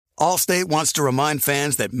Allstate wants to remind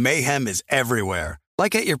fans that mayhem is everywhere,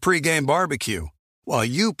 like at your pregame barbecue. While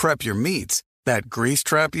you prep your meats, that grease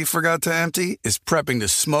trap you forgot to empty is prepping to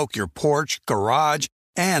smoke your porch, garage,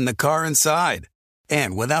 and the car inside.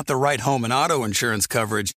 And without the right home and auto insurance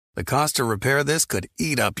coverage, the cost to repair this could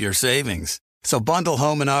eat up your savings. So bundle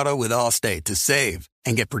home and auto with Allstate to save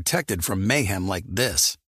and get protected from mayhem like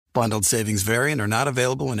this. Bundled savings vary and are not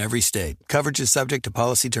available in every state. Coverage is subject to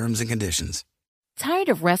policy terms and conditions. Tired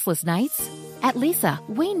of restless nights? At Leesa,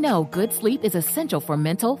 we know good sleep is essential for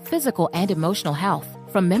mental, physical, and emotional health.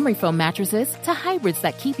 From memory foam mattresses to hybrids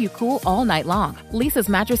that keep you cool all night long, Leesa's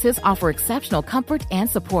mattresses offer exceptional comfort and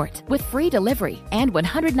support with free delivery and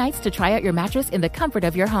 100 nights to try out your mattress in the comfort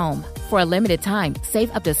of your home. For a limited time,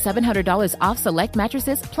 save up to $700 off select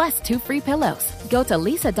mattresses plus 2 free pillows. Go to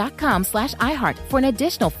leesa.com/iHeart for an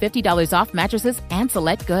additional $50 off mattresses and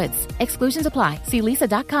select goods. Exclusions apply. See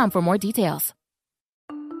leesa.com for more details.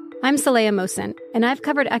 I'm Saleha Mohsin, and I've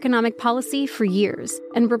covered economic policy for years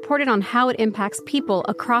and reported on how it impacts people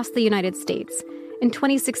across the United States. In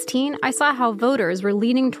 2016, I saw how voters were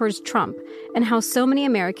leaning towards Trump and how so many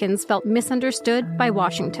Americans felt misunderstood by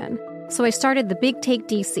Washington. So I started The Big Take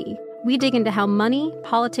DC. We dig into how money,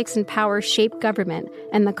 politics, and power shape government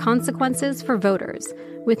and the consequences for voters.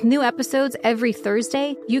 With new episodes every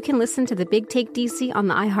Thursday, you can listen to The Big Take DC on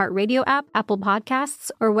the iHeartRadio app, Apple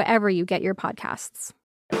Podcasts, or wherever you get your podcasts.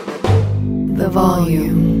 The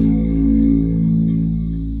Volume.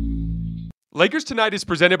 Lakers Tonight is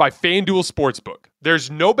presented by FanDuel Sportsbook.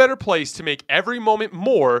 There's no better place to make every moment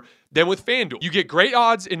more than with FanDuel. You get great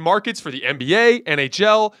odds in markets for the NBA,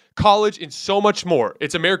 NHL, college, and so much more.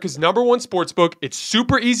 It's America's #1 sportsbook. It's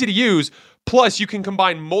super easy to use. Plus, you can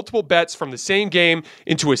combine multiple bets from the same game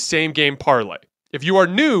into a same-game parlay. If you are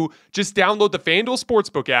new, just download the FanDuel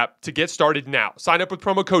Sportsbook app to get started now. Sign up with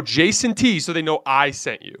promo code JASONT so they know I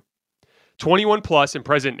sent you. 21 plus and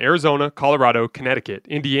present in Arizona, Colorado, Connecticut,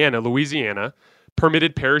 Indiana, Louisiana,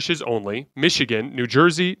 permitted parishes only, Michigan, New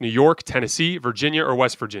Jersey, New York, Tennessee, Virginia, or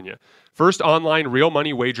West Virginia. First online real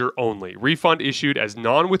money wager only. Refund issued as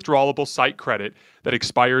non-withdrawable site credit that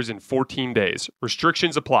expires in 14 days.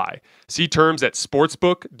 Restrictions apply. See terms at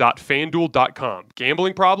sportsbook.fanduel.com.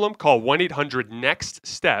 Gambling problem? Call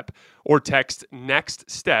 1-800-NEXT-STEP or text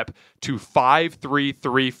NEXT-STEP to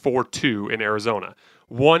 53342 in Arizona.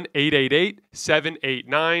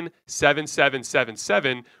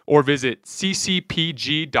 1-888-789-7777 or visit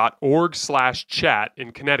ccpg.org/chat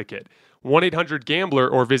in Connecticut. 1-800-GAMBLER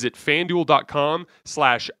or visit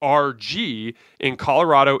fanduel.com/RG in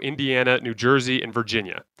Colorado, Indiana, New Jersey, and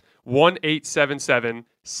Virginia.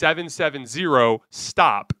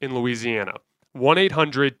 1-877-770-STOP in Louisiana.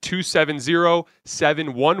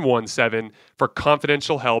 1-800-270-7117 for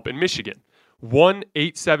confidential help in Michigan.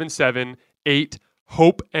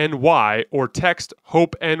 1-877-8-HOPE-NY or text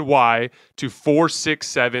HOPE-NY to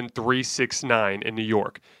 467-369 in New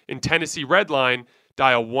York. In Tennessee Redline,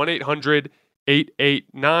 dial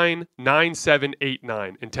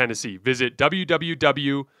 1-800-889-9789 in Tennessee. Visit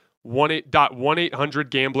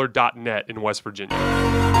www.1800gambler.net in West Virginia.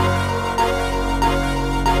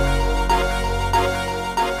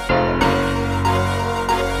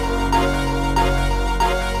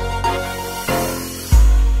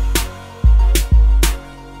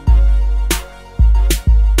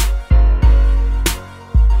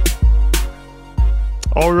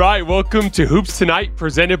 All right, welcome to Hoops Tonight,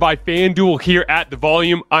 presented by FanDuel here at The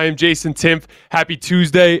Volume. I am Jason Timpf. Happy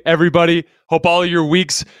Tuesday, everybody. Hope all of your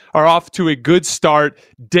weeks are off to a good start.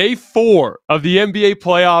 Day 4 of the NBA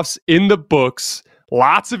playoffs in the books.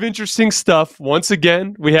 Lots of interesting stuff. Once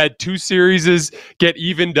again, we had 2 series get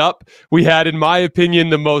evened up. We had, in my opinion,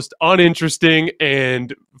 the most uninteresting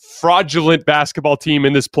and fraudulent basketball team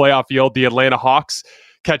in this playoff field, the Atlanta Hawks,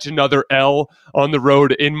 catch another L on the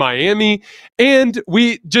road in Miami. And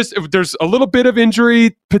there's a little bit of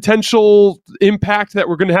injury potential impact that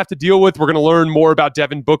we're going to have to deal with. We're going to learn more about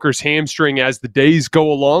Devin Booker's hamstring as the days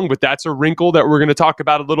go along, but that's a wrinkle that we're going to talk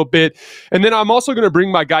about a little bit. And then I'm also going to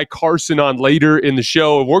bring my guy Carson on later in the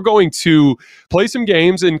show, and we're going to play some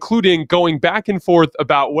games, including going back and forth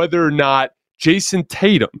about whether or not Jason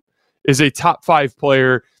Tatum is a top 5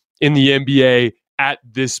 player in the NBA at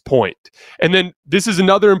this point. And then this is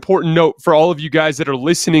another important note for all of you guys that are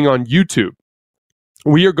listening on YouTube.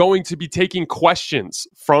 We are going to be taking questions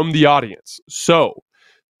from the audience. So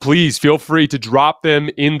please feel free to drop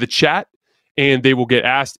them in the chat and they will get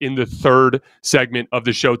asked in the 3rd segment of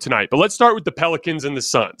the show tonight. But let's start with the Pelicans and the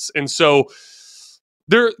Suns. And so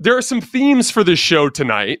there are some themes for this show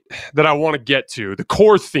tonight that I want to get to. The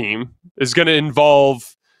core theme is going to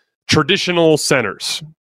involve traditional centers,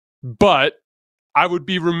 but I would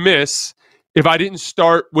be remiss if I didn't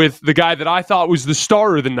start with the guy that I thought was the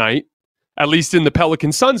star of the night, at least in the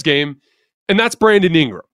Pelicans-Suns game, and that's Brandon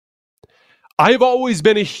Ingram. I have always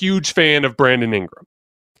been a huge fan of Brandon Ingram.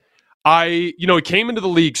 He came into the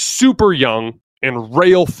league super young and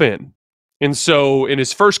rail thin. And so in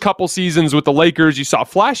his first couple seasons with the Lakers, you saw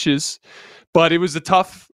flashes, but it was a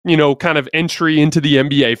tough, kind of entry into the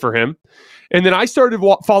NBA for him. And then I started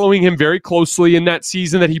following him very closely in that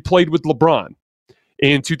season that he played with LeBron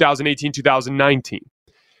in 2018, 2019.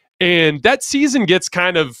 And that season gets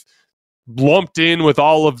kind of lumped in with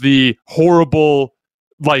all of the horrible,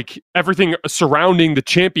 everything surrounding the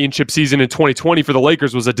championship season in 2020 for the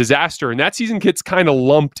Lakers was a disaster. And that season gets kind of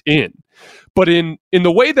lumped in. But in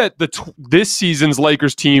the way that this season's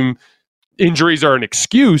Lakers team injuries are an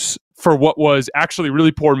excuse for what was actually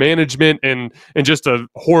really poor management and just a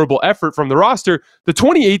horrible effort from the roster, the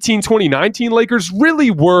 2018-2019 Lakers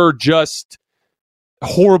really were just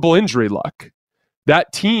horrible injury luck.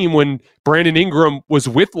 That team, when Brandon Ingram was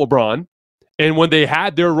with LeBron, and when they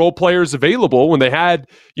had their role players available, when they had,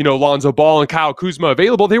 Lonzo Ball and Kyle Kuzma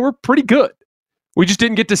available, they were pretty good. We just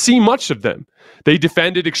didn't get to see much of them. They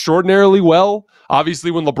defended extraordinarily well.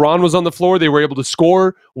 Obviously, when LeBron was on the floor, they were able to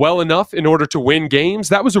score well enough in order to win games.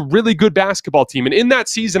 That was a really good basketball team. And in that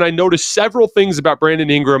season, I noticed several things about Brandon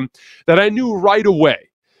Ingram that I knew right away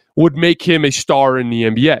would make him a star in the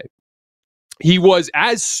NBA. He was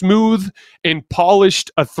as smooth and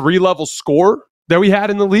polished a three-level scorer that we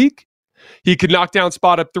had in the league. He could knock down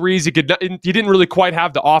spot-up threes. He didn't really quite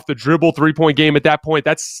have the off-the-dribble three-point game at that point.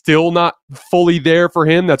 That's still not fully there for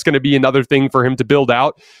him. That's going to be another thing for him to build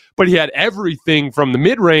out. But he had everything from the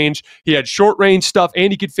mid-range. He had short-range stuff,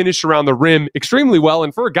 and he could finish around the rim extremely well.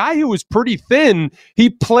 And for a guy who was pretty thin,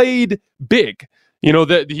 he played big.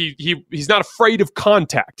 He's not afraid of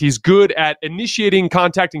contact. He's good at initiating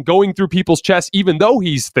contact and going through people's chests, even though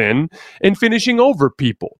he's thin, and finishing over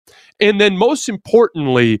people. And then most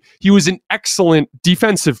importantly, he was an excellent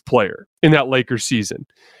defensive player in that Lakers season.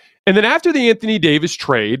 And then after the Anthony Davis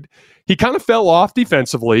trade, he kind of fell off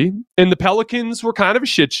defensively, and the Pelicans were kind of a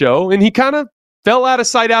shit show, and he kind of fell out of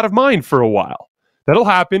sight, out of mind for a while. That'll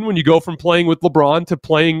happen when you go from playing with LeBron to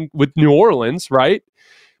playing with New Orleans, right?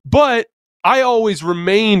 But I always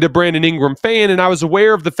remained a Brandon Ingram fan, and I was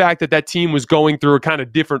aware of the fact that that team was going through a kind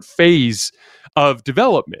of different phase of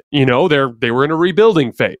development. They were in a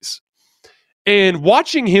rebuilding phase. And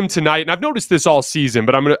watching him tonight, and I've noticed this all season,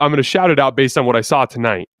 but I'm gonna shout it out based on what I saw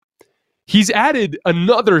tonight. He's added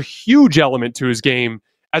another huge element to his game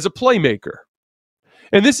as a playmaker.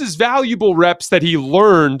 And this is valuable reps that he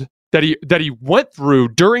learned that he went through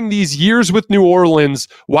during these years with New Orleans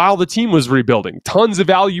while the team was rebuilding. Tons of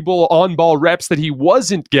valuable on-ball reps that he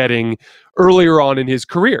wasn't getting earlier on in his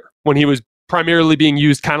career when he was primarily being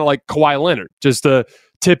used kind of like Kawhi Leonard, just a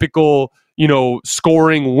typical,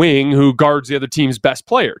 scoring wing who guards the other team's best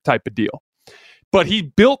player type of deal. But he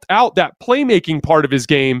built out that playmaking part of his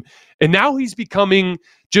game, and now he's becoming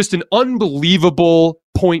just an unbelievable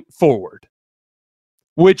point forward,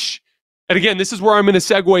 which... And again, this is where I'm going to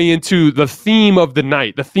segue into the theme of the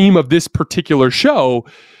night, the theme of this particular show,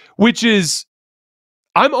 which is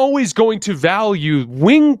I'm always going to value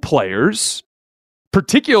wing players,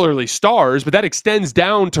 particularly stars, but that extends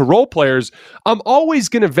down to role players. I'm always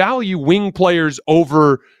going to value wing players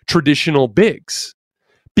over traditional bigs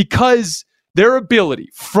because their ability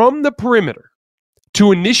from the perimeter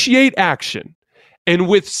to initiate action and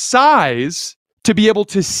with size to be able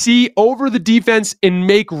to see over the defense and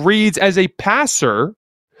make reads as a passer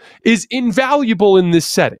is invaluable in this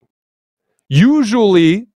setting.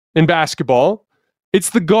 Usually in basketball, it's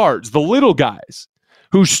the guards, the little guys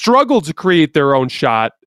who struggle to create their own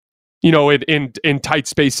shot, in tight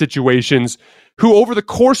space situations, who over the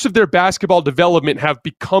course of their basketball development have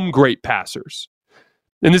become great passers.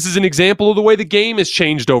 And this is an example of the way the game has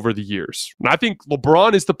changed over the years. And I think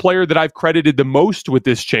LeBron is the player that I've credited the most with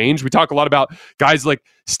this change. We talk a lot about guys like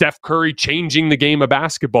Steph Curry changing the game of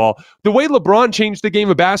basketball. The way LeBron changed the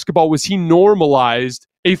game of basketball was he normalized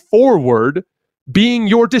a forward being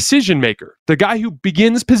your decision maker, the guy who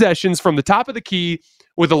begins possessions from the top of the key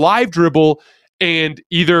with a live dribble and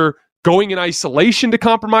either going in isolation to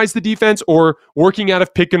compromise the defense or working out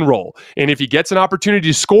of pick and roll. And if he gets an opportunity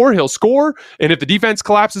to score, he'll score. And if the defense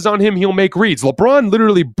collapses on him, he'll make reads. LeBron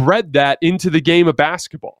literally bred that into the game of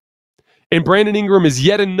basketball. And Brandon Ingram is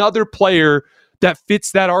yet another player that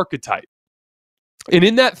fits that archetype. And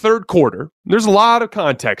in that third quarter, there's a lot of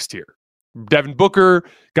context here. Devin Booker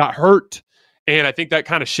got hurt, and I think that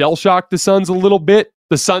kind of shell-shocked the Suns a little bit.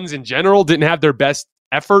 The Suns in general didn't have their best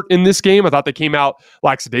effort in this game. I thought they came out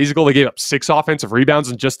lackadaisical. They gave up 6 offensive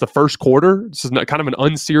rebounds in just the first quarter. This is kind of an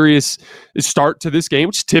unserious start to this game,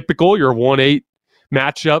 which is typical. You're a 1-8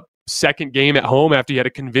 matchup, second game at home after you had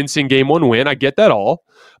a convincing Game 1 win. I get that all.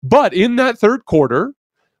 But in that third quarter,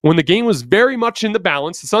 when the game was very much in the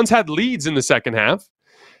balance, the Suns had leads in the second half.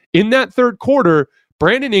 In that third quarter,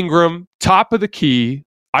 Brandon Ingram, top of the key,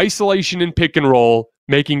 isolation and pick and roll,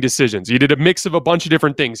 making decisions. He did a mix of a bunch of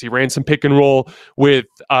different things. He ran some pick and roll with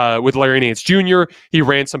Larry Nance Jr. He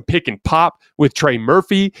ran some pick and pop with Trey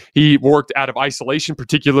Murphy. He worked out of isolation,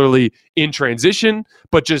 particularly in transition.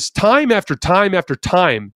 But just time after time after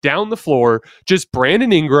time down the floor, just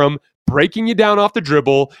Brandon Ingram breaking you down off the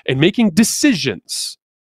dribble and making decisions,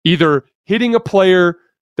 either hitting a player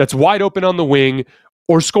that's wide open on the wing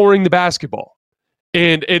or scoring the basketball.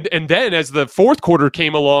 And then as the fourth quarter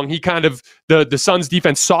came along, he kind of, the Suns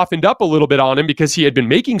defense softened up a little bit on him because he had been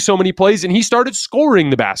making so many plays and he started scoring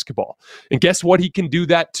the basketball. And guess what? He can do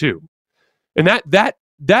that too. And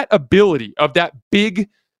that ability of that big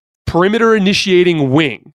perimeter initiating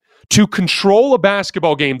wing to control a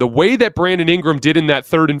basketball game the way that Brandon Ingram did in that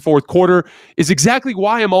third and fourth quarter is exactly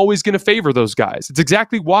why I'm always going to favor those guys. It's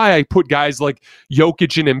exactly why I put guys like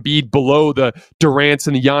Jokic and Embiid below the Durants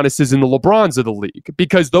and the Giannis's and the LeBrons of the league,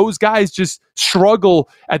 because those guys just struggle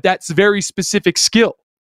at that very specific skill.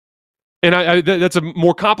 And that's a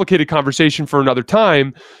more complicated conversation for another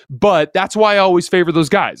time, but that's why I always favor those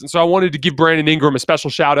guys. And so I wanted to give Brandon Ingram a special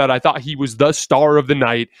shout out. I thought he was the star of the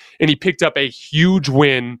night, and he picked up a huge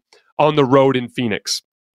win on the road in Phoenix.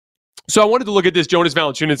 So I wanted to look at this Jonas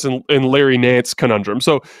Valanciunas and Larry Nance conundrum.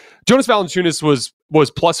 So Jonas Valanciunas was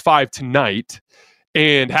 +5 tonight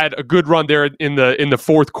and had a good run there in the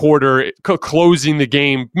fourth quarter, closing the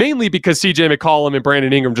game, mainly because CJ McCollum and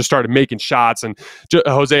Brandon Ingram just started making shots, and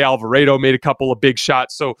Jose Alvarado made a couple of big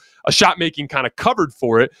shots. So a shot making kind of covered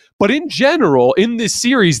for it. But in general, in this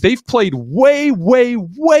series, they've played way, way,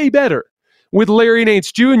 way better with Larry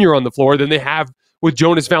Nance Jr. on the floor than they have with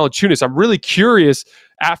Jonas Valanciunas. I'm really curious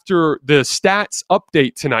after the stats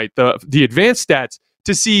update tonight, the advanced stats,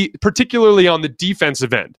 to see, particularly on the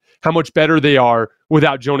defensive end, how much better they are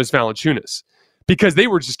without Jonas Valanciunas. Because they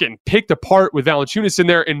were just getting picked apart with Valanciunas in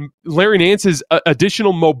there, and Larry Nance's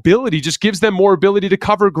additional mobility just gives them more ability to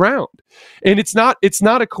cover ground. And it's not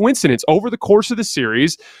a coincidence. Over the course of the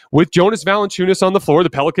series, with Jonas Valanciunas on the floor,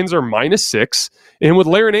 the Pelicans are -6, and with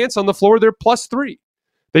Larry Nance on the floor, they're +3.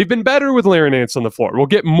 They've been better with Larry Nance on the floor. We'll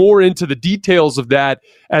get more into the details of that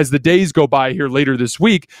as the days go by here later this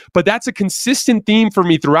week, but that's a consistent theme for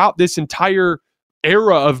me throughout this entire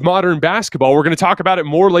era of modern basketball. We're going to talk about it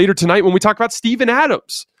more later tonight when we talk about Steven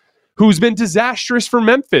Adams, who's been disastrous for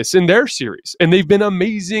Memphis in their series, and they've been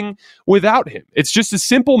amazing without him. It's just a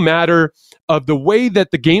simple matter of the way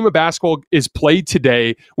that the game of basketball is played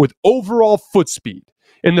today with overall foot speed,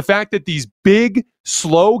 and the fact that these big,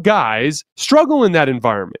 slow guys struggle in that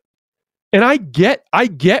environment. And I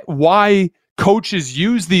get why coaches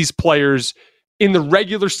use these players in the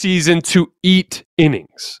regular season to eat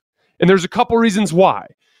innings. And there's a couple reasons why.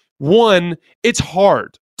 One, it's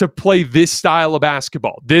hard to play this style of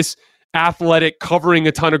basketball, this athletic, covering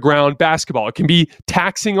a ton of ground basketball. It can be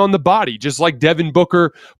taxing on the body, just like Devin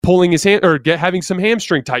Booker pulling his hand or having some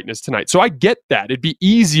hamstring tightness tonight. So I get that. It'd be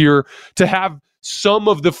easier to have some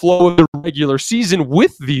of the flow of the regular season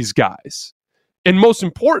with these guys. And most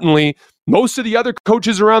importantly, most of the other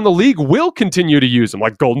coaches around the league will continue to use them.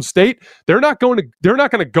 Like Golden State, they're not going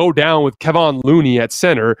to go down with Kevon Looney at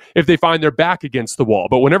center if they find their back against the wall.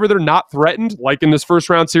 But whenever they're not threatened, like in this first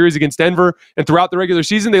round series against Denver and throughout the regular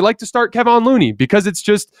season, they like to start Kevon Looney because it's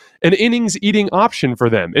just an innings eating option for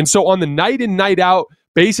them. And so on the night in, night out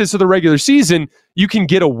basis of the regular season, you can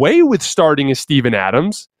get away with starting a Steven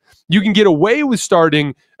Adams. You can get away with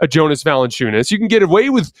starting a Jonas Valanciunas. You can get away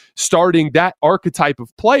with starting that archetype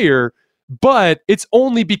of player, but it's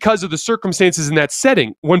only because of the circumstances in that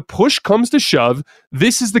setting. When push comes to shove,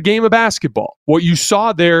 this is the game of basketball. What you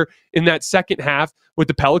saw there in that second half with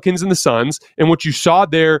the Pelicans and the Suns, and what you saw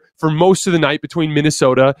there for most of the night between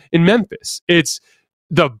Minnesota and Memphis. It's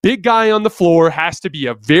the big guy on the floor has to be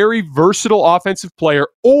a very versatile offensive player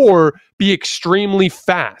or be extremely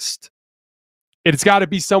fast. It's got to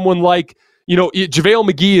be someone like, JaVale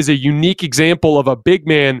McGee is a unique example of a big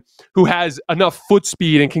man who has enough foot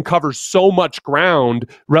speed and can cover so much ground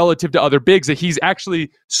relative to other bigs that he's actually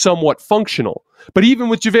somewhat functional. But even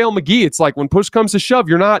with JaVale McGee, it's like when push comes to shove,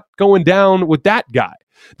 you're not going down with that guy.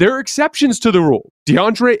 There are exceptions to the rule.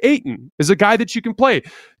 DeAndre Ayton is a guy that you can play.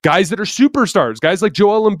 Guys that are superstars, guys like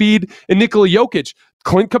Joel Embiid and Nikola Jokic,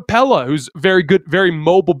 Clint Capella, who's very good, very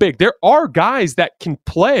mobile big. There are guys that can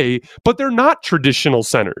play, but they're not traditional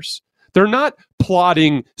centers. They're not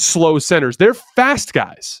plodding slow centers. They're fast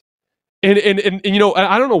guys. And you know,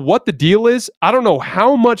 I don't know what the deal is. I don't know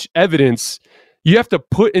how much evidence you have to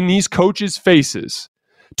put in these coaches' faces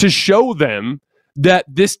to show them that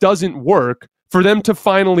this doesn't work for them to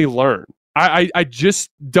finally learn. I just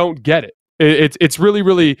don't get it. It's really,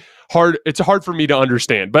 really hard. It's hard for me to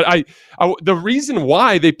understand. But the reason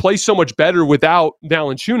why they play so much better without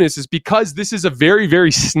Valanciunas is because this is a very,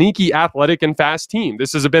 very sneaky, athletic, and fast team.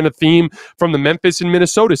 This has been a theme from the Memphis and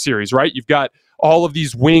Minnesota series, right? You've got all of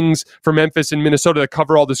these wings for Memphis and Minnesota that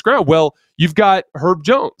cover all this ground. Well, you've got Herb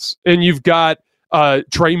Jones, and you've got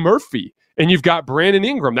Trey Murphy, and you've got Brandon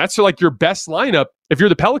Ingram. That's like your best lineup. If you're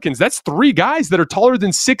the Pelicans, that's 3 guys that are taller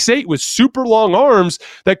than 6'8" with super long arms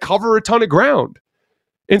that cover a ton of ground.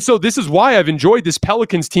 And so this is why I've enjoyed this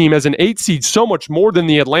Pelicans team as an 8 seed so much more than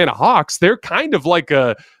the Atlanta Hawks. They're kind of like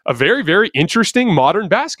a very, very interesting modern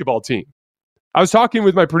basketball team. I was talking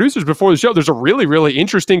with my producers before the show. There's a really, really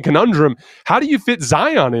interesting conundrum. How do you fit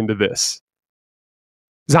Zion into this?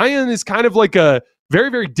 Zion is kind of like a very,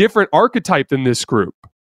 very different archetype than this group.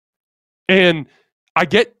 And I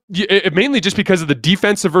get it mainly just because of the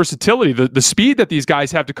defensive versatility, the speed that these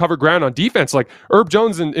guys have to cover ground on defense. Like Herb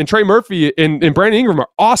Jones and Trey Murphy and Brandon Ingram are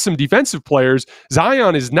awesome defensive players.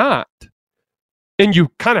 Zion is not. And you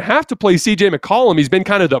kind of have to play CJ McCollum. He's been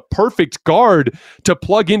kind of the perfect guard to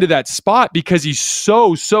plug into that spot because he's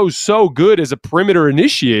so good as a perimeter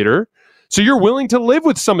initiator. So you're willing to live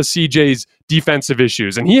with some of CJ's defensive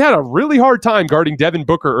issues. And he had a really hard time guarding Devin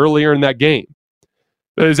Booker earlier in that game.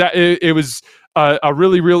 It was a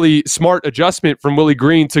really, really smart adjustment from Willie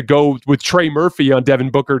Green to go with Trey Murphy on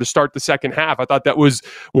Devin Booker to start the second half. I thought that was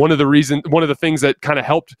one of the things that kind of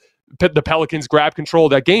helped the Pelicans grab control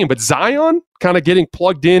of that game. But Zion kind of getting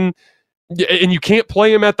plugged in, and you can't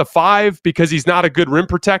play him at the 5 because he's not a good rim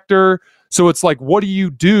protector. So it's like, what do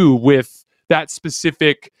you do with that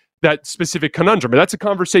specific conundrum? And that's a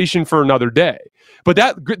conversation for another day. But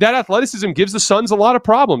that athleticism gives the Suns a lot of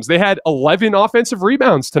problems. They had 11 offensive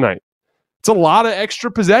rebounds tonight. It's a lot of extra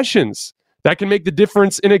possessions that can make the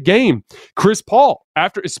difference in a game. Chris Paul,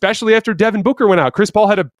 especially after Devin Booker went out, Chris Paul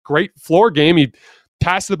had a great floor game. He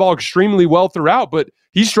passed the ball extremely well throughout, but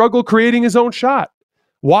he struggled creating his own shot.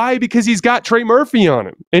 Why? Because he's got Trey Murphy on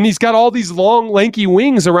him, and he's got all these long, lanky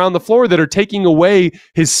wings around the floor that are taking away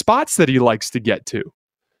his spots that he likes to get to.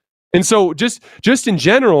 And so just in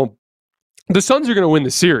general, the Suns are going to win the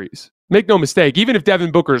series. Make no mistake, even if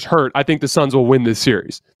Devin Booker is hurt, I think the Suns will win this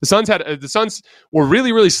series. The Suns were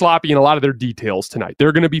really, really sloppy in a lot of their details tonight.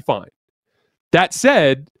 They're going to be fine. That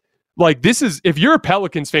said, if you're a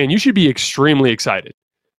Pelicans fan, you should be extremely excited.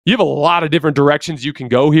 You have a lot of different directions you can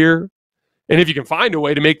go here. And if you can find a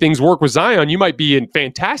way to make things work with Zion, you might be in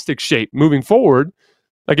fantastic shape moving forward.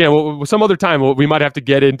 Again, some other time, we might have to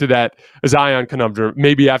get into that Zion conundrum,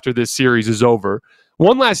 maybe after this series is over.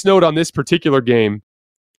 One last note on this particular game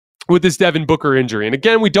with this Devin Booker injury. And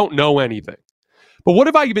again, we don't know anything. But what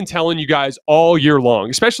have I been telling you guys all year long,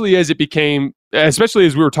 especially as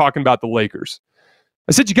we were talking about the Lakers?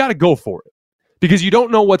 I said, you got to go for it because you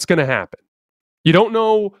don't know what's going to happen. You don't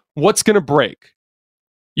know what's going to break.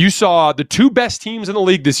 You saw the 2 best teams in the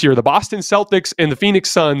league this year, the Boston Celtics and the Phoenix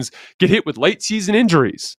Suns, get hit with late season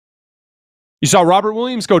injuries. You saw Robert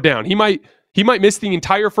Williams go down. He might miss the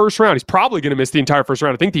entire first round. He's probably going to miss the entire first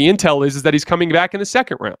round. I think the intel is that he's coming back in the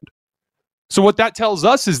second round. So what that tells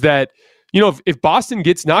us is that, if Boston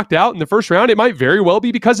gets knocked out in the first round, it might very well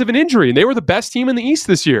be because of an injury. And they were the best team in the East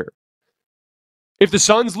this year. If the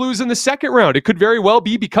Suns lose in the second round, it could very well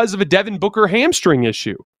be because of a Devin Booker hamstring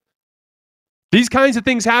issue. These kinds of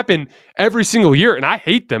things happen every single year, and I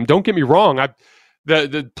hate them. Don't get me wrong.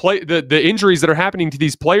 The injuries that are happening to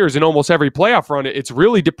these players in almost every playoff run, it's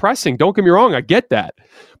really depressing. Don't get me wrong. I get that.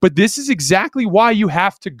 But this is exactly why you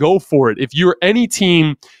have to go for it if you're any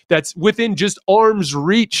team that's within just arm's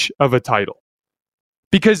reach of a title.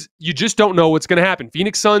 Because you just don't know what's going to happen.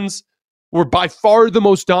 Phoenix Suns were by far the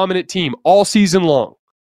most dominant team all season long.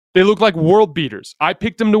 They look like world beaters. I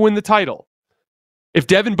picked them to win the title. If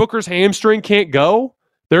Devin Booker's hamstring can't go,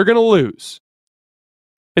 they're going to lose.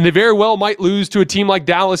 And they very well might lose to a team like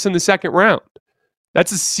Dallas in the second round.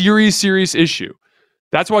 That's a serious issue.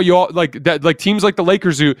 That's why you all like teams like the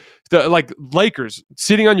Lakers Lakers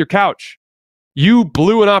sitting on your couch. You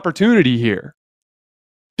blew an opportunity here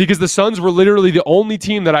because the Suns were literally the only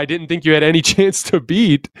team that I didn't think you had any chance to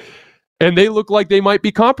beat. And they look like they might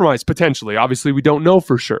be compromised potentially. Obviously, we don't know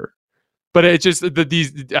for sure. But it's just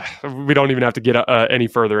we don't even have to get any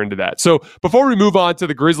further into that. So before we move on to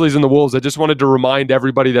the Grizzlies and the Wolves, I just wanted to remind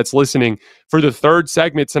everybody that's listening, for the third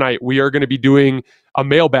segment tonight, we are going to be doing a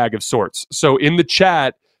mailbag of sorts. So in the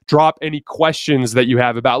chat, drop any questions that you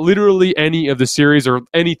have about literally any of the series or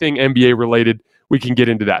anything NBA related. We can get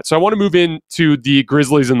into that. So I want to move into the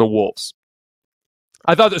Grizzlies and the Wolves.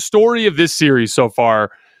 I thought the story of this series so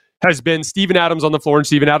far has been Steven Adams on the floor and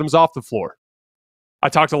Steven Adams off the floor. I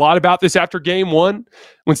talked a lot about this after game one.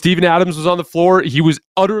 When Steven Adams was on the floor, he was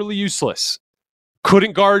utterly useless.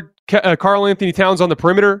 Couldn't guard Karl Anthony Towns on the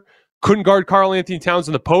perimeter. Couldn't guard Karl Anthony Towns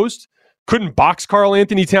in the post. Couldn't box Karl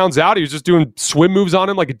Anthony Towns out. He was just doing swim moves on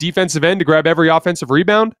him like a defensive end to grab every offensive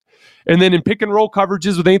rebound. And then in pick and roll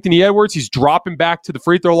coverages with Anthony Edwards, he's dropping back to the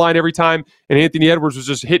free throw line every time. And Anthony Edwards was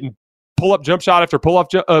just hitting pull-up jump shot after pull-up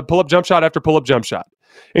jump shot after pull-up jump shot.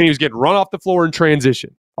 And he was getting run off the floor in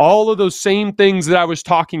transition. All of those same things that I was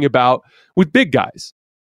talking about with big guys.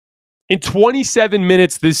 In 27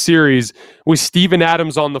 minutes this series with Steven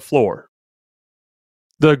Adams on the floor,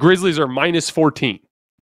 the Grizzlies are minus 14.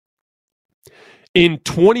 In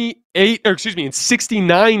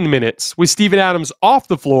 69 minutes with Steven Adams off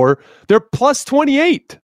the floor, they're plus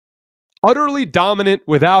 28. Utterly dominant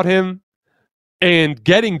without him and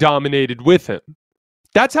getting dominated with him.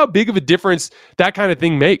 That's how big of a difference that kind of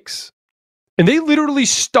thing makes. And they literally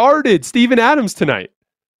started Steven Adams tonight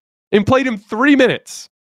and played him 3 minutes.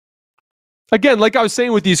 Again, like I was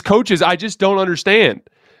saying with these coaches, I just don't understand.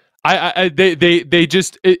 They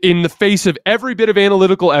just, in the face of every bit of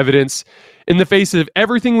analytical evidence, in the face of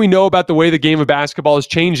everything we know about the way the game of basketball is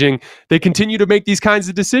changing, they continue to make these kinds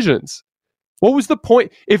of decisions. What was the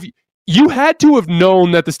point? If you had to have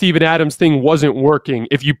known that the Steven Adams thing wasn't working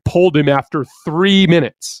if you pulled him after 3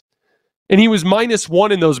 minutes. And he was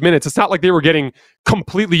 -1 in those minutes. It's not like they were getting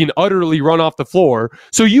completely and utterly run off the floor.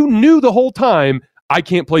 So you knew the whole time, I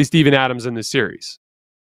can't play Steven Adams in this series.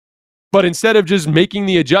 But instead of just making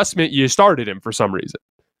the adjustment, you started him for some reason,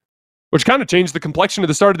 which kind of changed the complexion of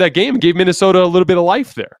the start of that game and gave Minnesota a little bit of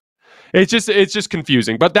life there. It's just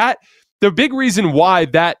confusing. But the big reason why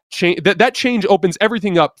that change opens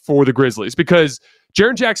everything up for the Grizzlies, because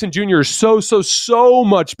Jaren Jackson Jr. is so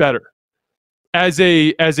much better as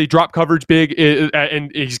a drop coverage big, and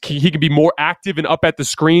he can be more active and up at the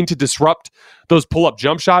screen to disrupt those pull-up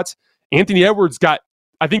jump shots. Anthony Edwards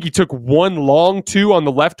I think he took one long two on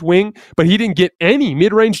the left wing, but he didn't get any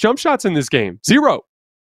mid-range jump shots in this game. 0.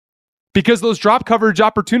 Because those drop coverage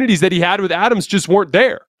opportunities that he had with Adams just weren't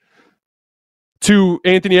there. To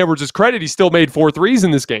Anthony Edwards' credit, he still made 4 threes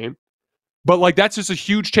in this game. But that's just a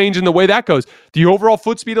huge change in the way that goes. The overall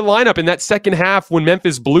foot speed of the lineup in that second half when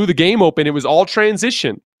Memphis blew the game open, it was all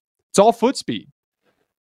transition. It's all foot speed.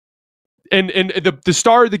 And the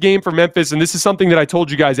star of the game for Memphis, and this is something that I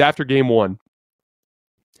told you guys after game one.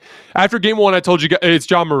 After game one, I told you guys, it's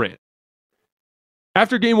Ja Morant.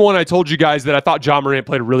 After game one, I told you guys that I thought Ja Morant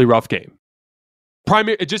played a really rough game.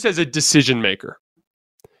 Just as a decision maker.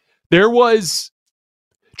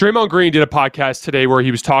 Draymond Green did a podcast today where he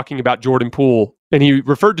was talking about Jordan Poole, and he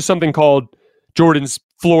referred to something called Jordan's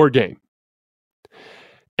floor game.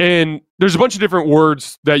 And there's a bunch of different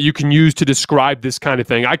words that you can use to describe this kind of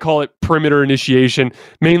thing. I call it perimeter initiation.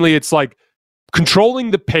 Mainly, it's like controlling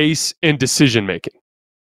the pace and decision making.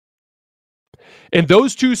 And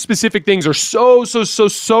those two specific things are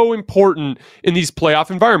so important in these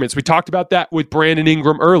playoff environments. We talked about that with Brandon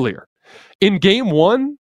Ingram earlier. In game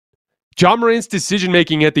one, Ja Morant's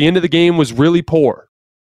decision-making at the end of the game was really poor.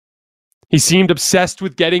 He seemed obsessed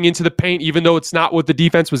with getting into the paint, even though it's not what the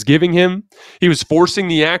defense was giving him. He was forcing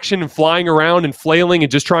the action and flying around and flailing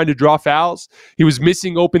and just trying to draw fouls. He was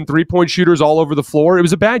missing open three-point shooters all over the floor. It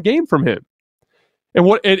was a bad game from him.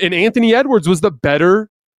 And Anthony Edwards was the better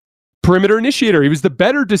perimeter initiator. He was the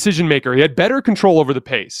better decision-maker. He had better control over the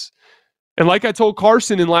pace. And like I told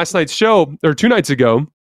Carson in last night's show, or 2 nights ago,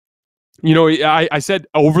 I said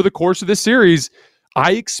over the course of this series,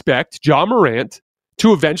 I expect Ja Morant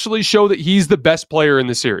to eventually show that he's the best player in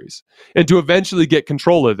the series and to eventually get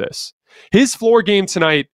control of this. His floor game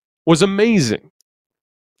tonight was amazing.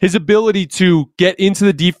 His ability to get into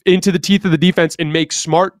the teeth of the defense and make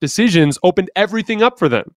smart decisions opened everything up for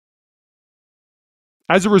them.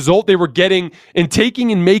 As a result, they were getting and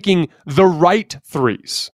taking and making the right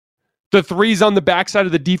threes. The threes on the backside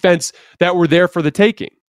of the defense that were there for the taking.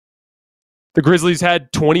 The Grizzlies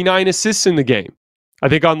had 29 assists in the game. I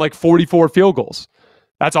think on 44 field goals.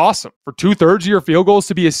 That's awesome. For 2/3 of your field goals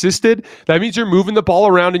to be assisted, that means you're moving the ball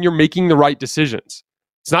around and you're making the right decisions.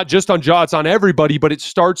 It's not just on Ja, it's on everybody, but it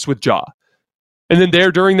starts with Ja. And then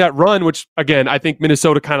there during that run, which again, I think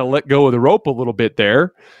Minnesota kind of let go of the rope a little bit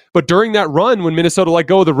there. But during that run, when Minnesota let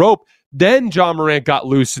go of the rope, then Ja Morant got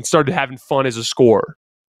loose and started having fun as a scorer.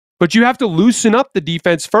 But you have to loosen up the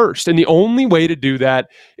defense first. And the only way to do that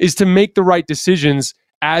is to make the right decisions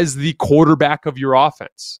as the quarterback of your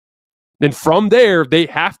offense. Then from there, they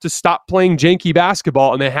have to stop playing janky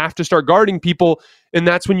basketball and they have to start guarding people. And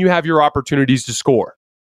that's when you have your opportunities to score.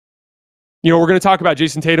 We're going to talk about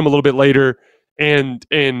Jason Tatum a little bit later. And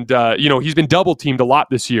he's been double teamed a lot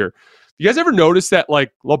this year. You guys ever notice that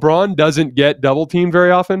like LeBron doesn't get double teamed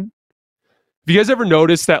very often? Have you guys ever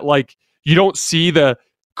noticed that like you don't see the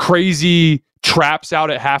crazy traps out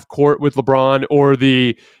at half court with LeBron, or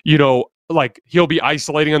the, like he'll be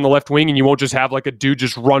isolating on the left wing and you won't just have like a dude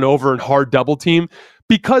just run over and hard double team?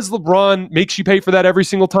 Because LeBron makes you pay for that every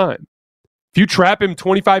single time. If you trap him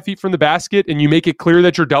 25 feet from the basket and you make it clear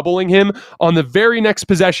that you're doubling him, on the very next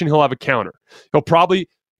possession, he'll have a counter. He'll probably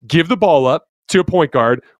give the ball up to a point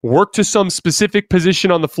guard, work to some specific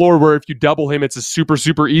position on the floor where if you double him, it's a super,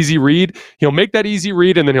 super easy read. He'll make that easy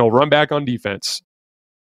read and then he'll run back on defense.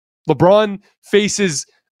 LeBron faces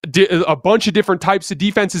a bunch of different types of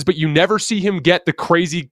defenses, but you never see him get the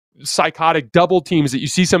crazy psychotic double teams that you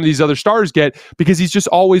see some of these other stars get, because he's just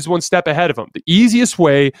always one step ahead of them. The easiest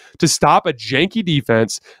way to stop a janky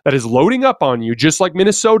defense that is loading up on you, just like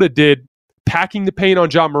Minnesota did, packing the paint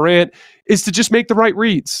on Ja Morant, is to just make the right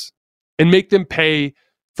reads and make them pay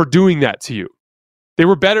for doing that to you. They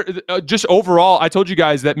were better. Just overall, I told you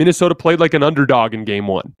guys that Minnesota played like an underdog in game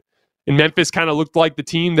one. And Memphis kind of looked like the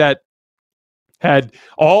team that had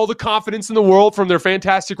all the confidence in the world from their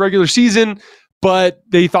fantastic regular season, but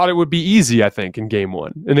they thought it would be easy, I think, in game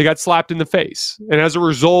one. And they got slapped in the face. And as a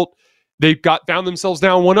result, they found themselves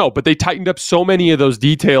down 1-0. But they tightened up so many of those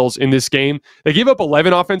details in this game. They gave up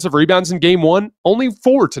 11 offensive rebounds in game one, only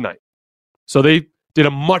 4 tonight. So they did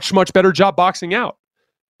a much, much better job boxing out.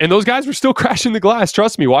 And those guys were still crashing the glass.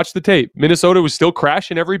 Trust me, watch the tape. Minnesota was still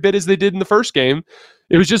crashing every bit as they did in the first game.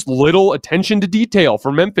 It was just little attention to detail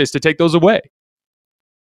for Memphis to take those away.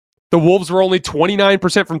 The Wolves were only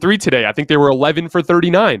 29% from three today. I think they were 11 for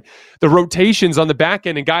 39. The rotations on the back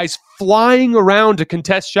end and guys flying around to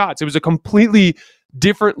contest shots. It was a completely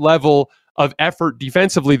different level of effort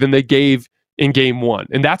defensively than they gave in game one.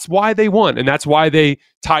 And that's why they won. And that's why they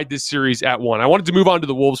tied this series at 1. I wanted to move on to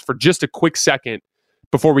the Wolves for just a quick second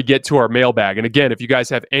before we get to our mailbag. And again, if you guys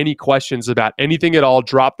have any questions about anything at all,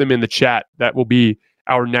 drop them in the chat. That will be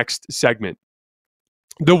our next segment.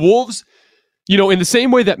 The Wolves, in the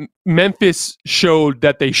same way that Memphis showed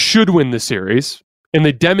that they should win the series, and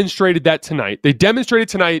they demonstrated that tonight,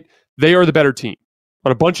 they are the better team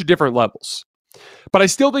on a bunch of different levels. But I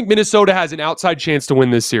still think Minnesota has an outside chance to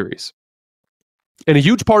win this series. And a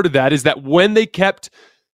huge part of that is that when they kept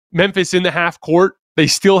Memphis in the half court, they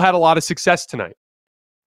still had a lot of success tonight.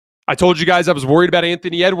 I told you guys I was worried about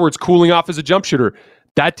Anthony Edwards cooling off as a jump shooter.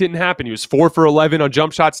 That didn't happen. He was 4 for 11 on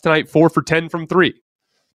jump shots tonight, 4 for 10 from 3.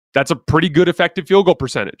 That's a pretty good effective field goal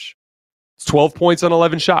percentage. It's 12 points on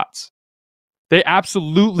 11 shots. They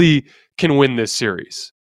absolutely can win this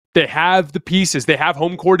series. They have the pieces. They have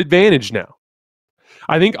home court advantage now.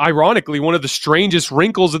 I think, ironically, one of the strangest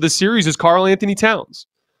wrinkles of the series is Karl Anthony Towns.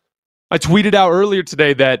 I tweeted out earlier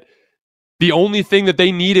today that the only thing that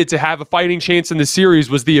they needed to have a fighting chance in the series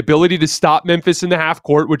was the ability to stop Memphis in the half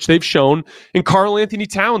court, which they've shown, and Karl Anthony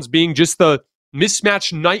Towns being just the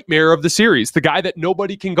mismatch nightmare of the series, the guy that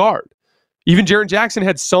nobody can guard. Even Jaren Jackson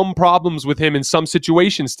had some problems with him in some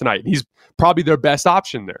situations tonight. He's probably their best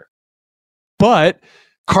option there. But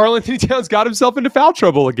Karl Anthony Towns got himself into foul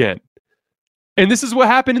trouble again. And this is what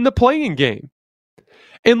happened in the playing game.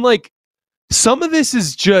 And some of this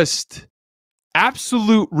is just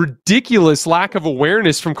absolute ridiculous lack of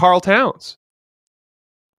awareness from Karl Towns.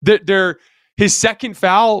 His second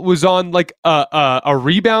foul was on a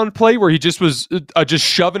rebound play where he just was just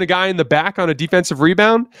shoving a guy in the back on a defensive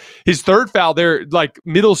rebound. His third foul there,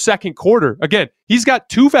 middle second quarter. Again, he's got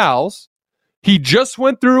 2 fouls. He just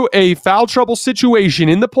went through a foul trouble situation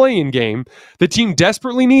in the play-in game. The team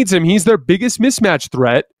desperately needs him. He's their biggest mismatch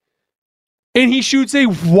threat. And he shoots a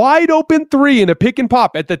wide open 3 in a pick and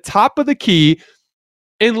pop at the top of the key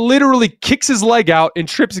and literally kicks his leg out and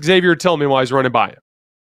trips Xavier Tillman while he's running by him.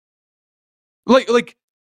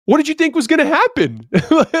 What did you think was going to happen?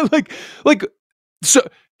 So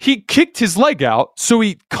he kicked his leg out, so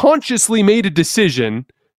he consciously made a decision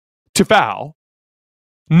to foul,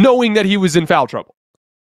 knowing that he was in foul trouble.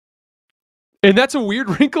 And that's a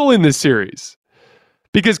weird wrinkle in this series.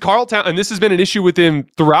 Because Karl Towns, and this has been an issue with him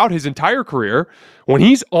throughout his entire career, when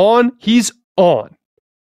he's on, he's on.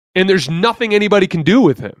 And there's nothing anybody can do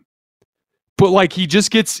with him. but like he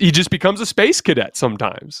just becomes a space cadet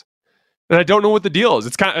sometimes. And I don't know what the deal is.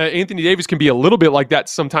 It's kind of, Anthony Davis can be a little bit like that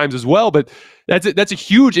sometimes as well, but that's a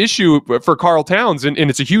huge issue for Karl Towns, and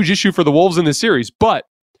it's a huge issue for the Wolves in this series. But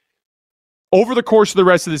over the course of the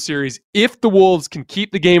rest of the series, if the Wolves can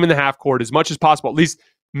keep the game in the half court as much as possible, at least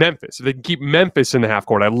Memphis, if they can keep Memphis in the half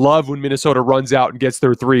court. I love when Minnesota runs out and gets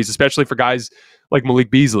their threes, especially for guys like Malik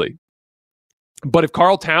Beasley. But if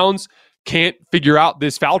Karl Towns can't figure out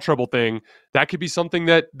this foul trouble thing, that could be something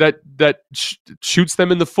that shoots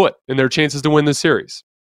them in the foot in their chances to win this series.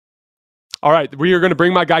 All right, we are going to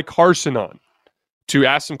bring my guy Carson on to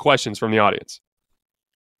ask some questions from the audience.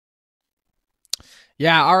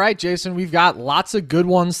 Yeah, all right, Jason, we've got lots of good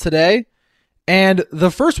ones today. And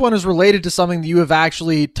the first one is related to something that you have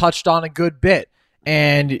actually touched on a good bit.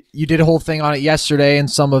 And you did a whole thing on it yesterday and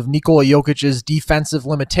some of Nikola Jokic's defensive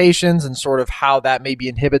limitations and sort of how that maybe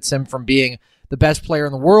inhibits him from being the best player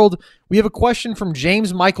in the world. We have a question from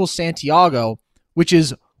James Michael Santiago, which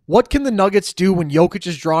is, what can the Nuggets do when Jokic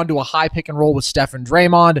is drawn to a high pick and roll with Steph and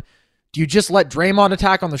Draymond? Do you just let Draymond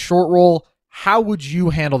attack on the short roll? How would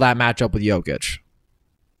you handle that matchup with Jokic?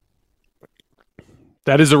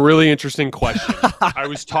 That is a really interesting question. I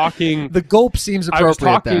was talking... The gulp seems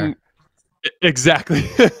appropriate there. Exactly.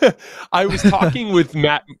 I was talking with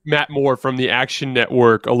Matt Moore from the Action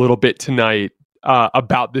Network a little bit tonight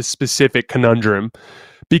about this specific conundrum,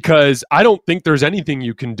 because I don't think there's anything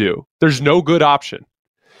you can do. There's no good option.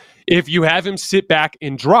 If you have him sit back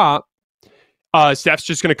and drop, Steph's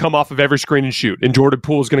just going to come off of every screen and shoot, and Jordan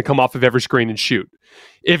Poole is going to come off of every screen and shoot.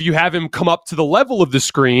 If you have him come up to the level of the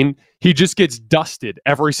screen, he just gets dusted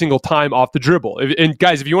every single time off the dribble. And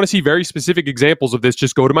guys, if you want to see very specific examples of this,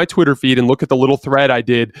 just go to my Twitter feed and look at the little thread I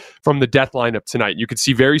did from the death lineup tonight. You can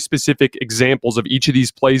see very specific examples of each of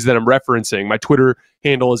these plays that I'm referencing. My Twitter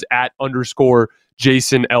handle is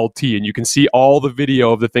 @_JasonLT, and you can see all the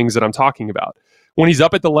video of the things that I'm talking about. When he's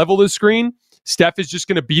up at the level of the screen, Steph is just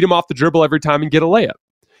going to beat him off the dribble every time and get a layup.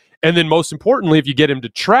 And then most importantly, if you get him to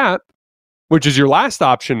trap, which is your last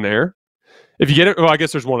option there, if you get it, well, I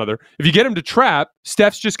guess there's one other. If you get him to trap,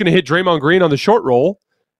 Steph's just going to hit Draymond Green on the short roll,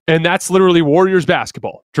 and that's literally Warriors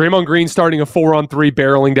basketball. Draymond Green starting a 4-on-3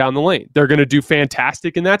 barreling down the lane. They're going to do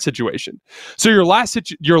fantastic in that situation. So your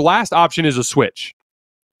last option is a switch.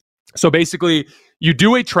 So basically, you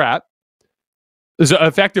do a trap. Is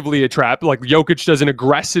effectively a trap. Like Jokic does an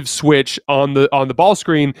aggressive switch on the ball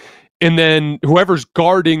screen, and then whoever's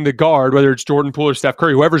guarding the guard, whether it's Jordan Poole or Steph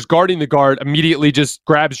Curry, whoever's guarding the guard immediately just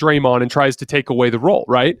grabs Draymond and tries to take away the roll,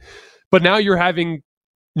 right? But now you're having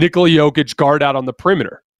Nikola Jokic guard out on the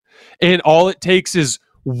perimeter, and all it takes is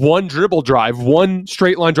one dribble drive, one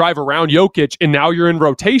straight line drive around Jokic, and now you're in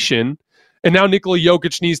rotation. And now Nikola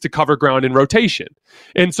Jokic needs to cover ground in rotation.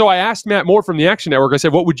 And so I asked Matt Moore from the Action Network, I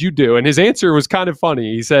said, what would you do? And his answer was kind of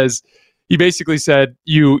funny. He basically said,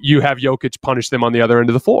 you have Jokic punish them on the other end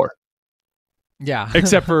of the floor. Yeah.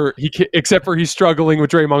 except for he's struggling with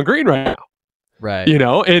Draymond Green right now. Right. You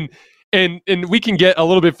know, and we can get a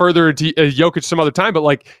little bit further into Jokic some other time, but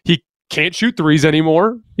like he can't shoot threes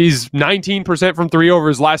anymore. He's 19% from three over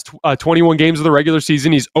his last 21 games of the regular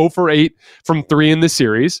season. He's 0 for 8 from three in the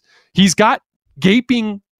series. He's got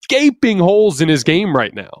gaping holes in his game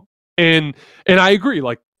right now. And I agree.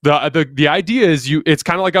 Like the idea is it's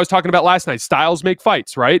kind of like I was talking about last night. Styles make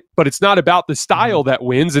fights, right? But it's not about the style that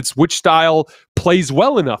wins. It's which style plays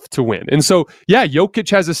well enough to win. And so, yeah, Jokic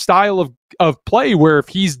has a style of play where if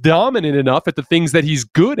he's dominant enough at the things that he's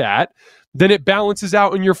good at, then it balances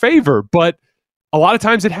out in your favor. But a lot of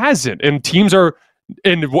times it hasn't. And teams are,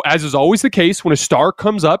 and as is always the case, when a star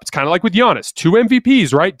comes up, it's kind of like with Giannis, 2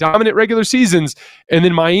 MVPs, right? Dominant regular seasons. And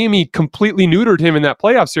then Miami completely neutered him in that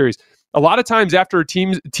playoff series. A lot of times after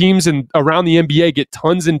teams and around the NBA get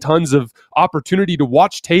tons and tons of opportunity to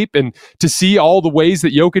watch tape and to see all the ways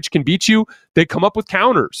that Jokic can beat you, they come up with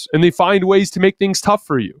counters and they find ways to make things tough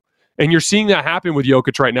for you. And you're seeing that happen with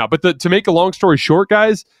Jokic right now. But to make a long story short,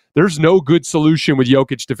 guys, there's no good solution with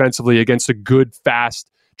Jokic defensively against a good,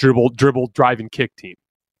 fast, dribble, drive, and kick team.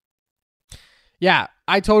 Yeah,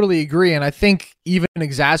 I totally agree. And I think even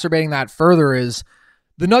exacerbating that further is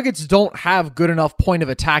the Nuggets don't have good enough point of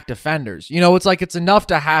attack defenders. You know, it's like it's enough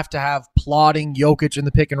to have plodding Jokic in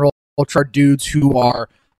the pick and roll ultra dudes who are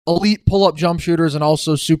elite pull-up jump shooters and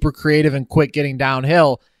also super creative and quick getting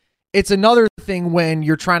downhill. It's another thing when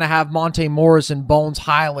you're trying to have Monte Morris and Bones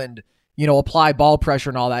Highland, you know, apply ball pressure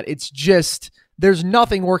and all that. It's just, there's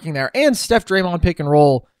nothing working there. And Steph Draymond pick and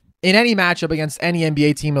roll in any matchup against any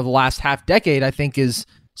NBA team of the last half decade, I think is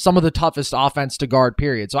some of the toughest offense to guard,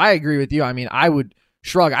 period. So I agree with you. I mean, I would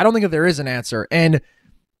shrug. I don't think that there is an answer. And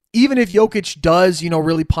even if Jokic does,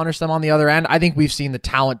 really punish them on the other end, I think we've seen the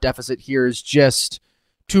talent deficit here is just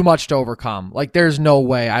too much to overcome. Like, there's no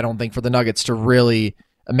way, I don't think, for the Nuggets to really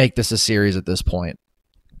make this a series at this point.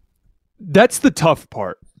 That's the tough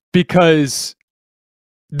part, because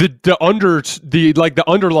the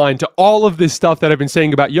underline to all of this stuff that I've been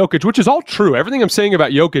saying about Jokic, which is all true. Everything I'm saying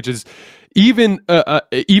about Jokic is even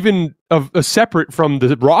separate from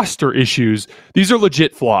the roster issues. These are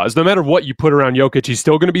legit flaws. No matter what you put around Jokic, he's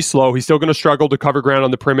still going to be slow. He's still going to struggle to cover ground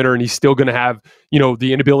on the perimeter, and he's still going to have,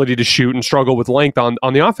 the inability to shoot and struggle with length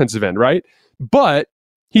on the offensive end, right? But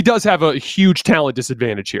he does have a huge talent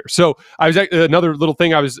disadvantage here. So another little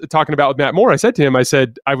thing I was talking about with Matt Moore. I said to him,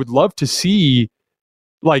 I would love to see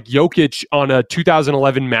like Jokic on a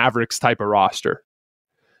 2011 Mavericks type of roster.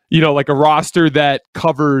 Like a roster that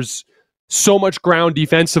covers so much ground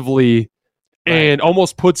defensively, right, and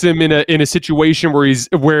almost puts him in a situation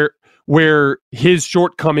where his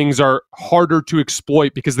shortcomings are harder to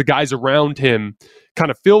exploit because the guys around him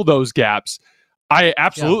kind of fill those gaps. I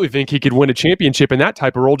absolutely think he could win a championship in that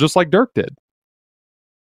type of role, just like Dirk did.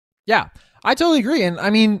 Yeah, I totally agree. And I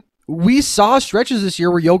mean, we saw stretches this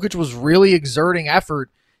year where Jokic was really exerting effort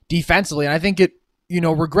defensively. And I think it,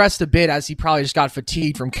 regressed a bit as he probably just got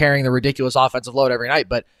fatigued from carrying the ridiculous offensive load every night.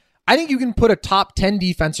 But I think you can put a top 10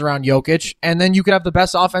 defense around Jokic, and then you could have the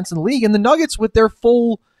best offense in the league. And the Nuggets, with their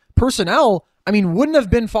full personnel, wouldn't have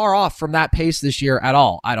been far off from that pace this year at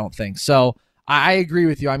all, I don't think. So I agree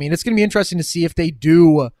with you. It's going to be interesting to see if they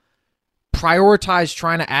do prioritize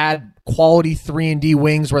trying to add quality 3-and-D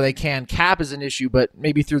wings where they can. Cap is an issue, but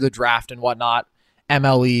maybe through the draft and whatnot,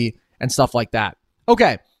 MLE and stuff like that.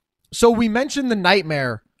 Okay, so we mentioned the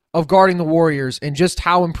nightmare of guarding the Warriors and just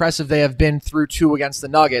how impressive they have been through 2 against the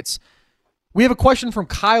Nuggets. We have a question from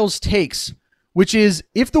Kyle's Takes, which is,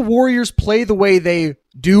 if the Warriors play the way they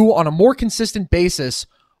do on a more consistent basis,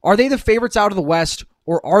 are they the favorites out of the West,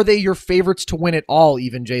 or are they your favorites to win it all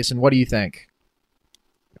even, Jason? What do you think?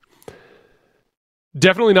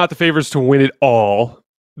 Definitely not the favorites to win it all.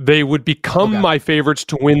 They would become my favorites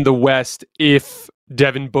to win the West if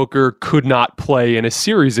Devin Booker could not play in a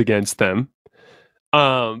series against them.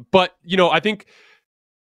 But, I think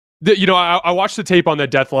that, I watched the tape on that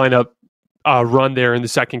death lineup run there in the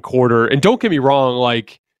second quarter. And don't get me wrong,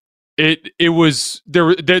 like it was,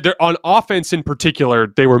 they're on offense in particular,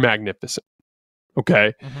 they were magnificent.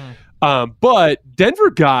 Okay. Mm-hmm. But Denver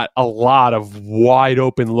got a lot of wide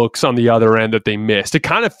open looks on the other end that they missed. It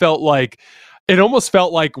almost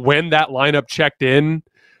felt like when that lineup checked in,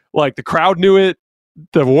 like the crowd knew it,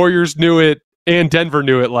 the Warriors knew it, and Denver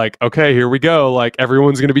knew it. Like, okay, here we go. Like,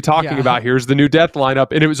 everyone's going to be talking about, here's the new death lineup.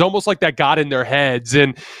 And it was almost like that got in their heads.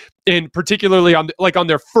 And particularly on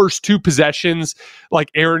their first 2 possessions, like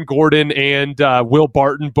Aaron Gordon and Will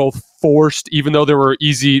Barton both forced, even though there were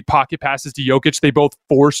easy pocket passes to Jokic, they both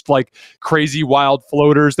forced like crazy wild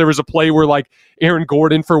floaters. There was a play where like Aaron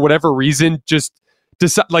Gordon, for whatever reason, just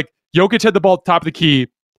decided, like, Jokic had the ball at the top of the key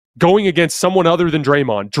going against someone other than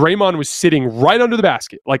Draymond. Draymond was sitting right under the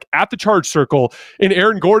basket, like at the charge circle, and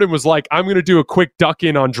Aaron Gordon was like, I'm going to do a quick duck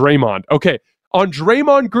in on Draymond. Okay. On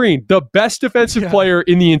Draymond Green, the best defensive player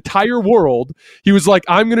in the entire world, he was like,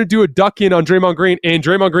 I'm going to do a duck in on Draymond Green, and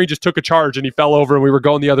Draymond Green just took a charge and he fell over and we were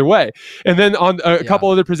going the other way. And then on a couple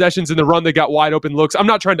other possessions in the run, they got wide open looks. I'm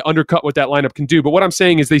not trying to undercut what that lineup can do, but what I'm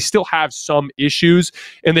saying is they still have some issues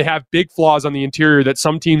and they have big flaws on the interior that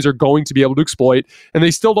some teams are going to be able to exploit. And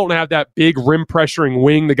they still don't have that big rim pressuring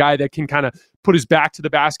wing, the guy that can kind of put his back to the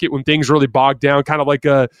basket when things really bog down, kind of like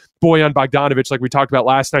a Bojan Bogdanovic, like we talked about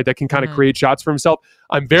last night, that can kind of create shots for himself.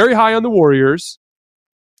 I'm very high on the Warriors.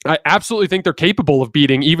 I absolutely think they're capable of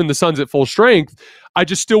beating even the Suns at full strength. I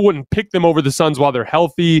just still wouldn't pick them over the Suns while they're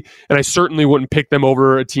healthy, and I certainly wouldn't pick them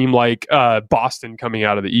over a team like Boston coming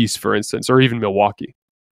out of the East, for instance, or even Milwaukee.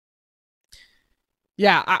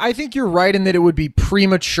 Yeah, I think you're right in that it would be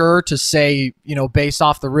premature to say, based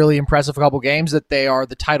off the really impressive couple games, that they are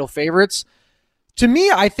the title favorites. To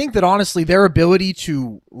me, I think that honestly, their ability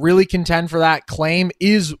to really contend for that claim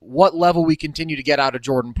is what level we continue to get out of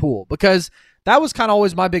Jordan Poole. Because that was kind of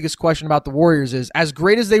always my biggest question about the Warriors is, as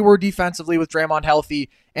great as they were defensively with Draymond healthy,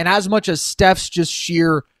 and as much as Steph's just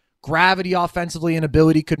sheer gravity offensively and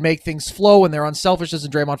ability could make things flow and their unselfishness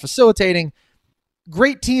and Draymond facilitating,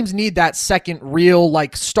 great teams need that second real,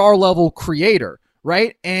 like, star-level creator,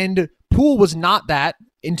 right? And Poole was not that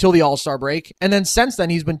until the All-Star break. And then since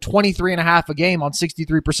then, he's been 23.5 a game on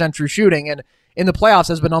 63% true shooting, and in the playoffs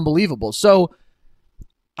has been unbelievable. So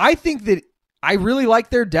I think that I really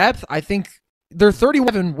like their depth. I think they're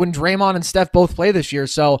 31 when Draymond and Steph both play this year.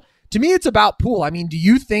 So to me, it's about Poole. Do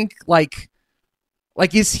you think, like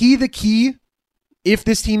is he the key if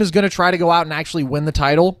this team is going to try to go out and actually win the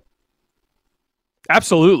title?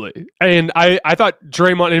 Absolutely. And I thought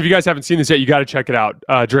Draymond, and if you guys haven't seen this yet, you got to check it out.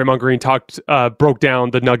 Draymond Green broke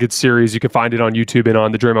down the Nuggets series. You can find it on YouTube and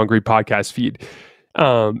on the Draymond Green podcast feed.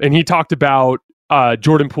 And he talked about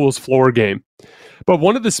Jordan Poole's floor game. But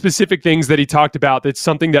one of the specific things that he talked about, that's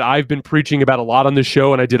something that I've been preaching about a lot on the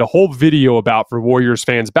show, and I did a whole video about for Warriors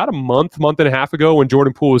fans about a month and a half ago when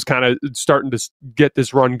Jordan Poole was kind of starting to get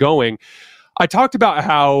this run going. I talked about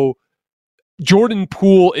how Jordan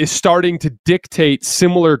Poole is starting to dictate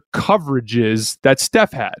similar coverages that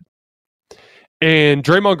Steph had. And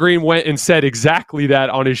Draymond Green went and said exactly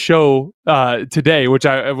that on his show today, which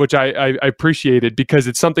I appreciated, because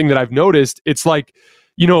it's something that I've noticed. It's like,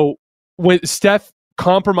 you know, when Steph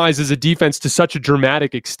compromises a defense to such a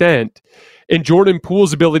dramatic extent, and Jordan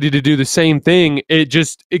Poole's ability to do the same thing,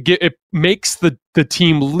 it makes the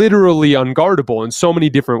team literally unguardable in so many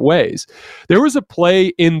different ways. There was a play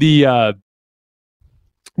in that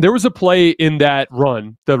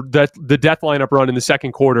run, the death lineup run in the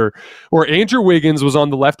second quarter, where Andrew Wiggins was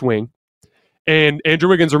on the left wing. And Andrew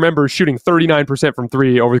Wiggins, remember, shooting 39% from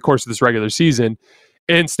three over the course of this regular season.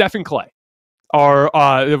 And Steph and Clay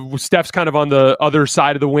Steph's kind of on the other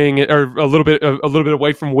side of the wing, or a little bit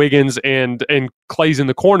away from Wiggins, and Clay's in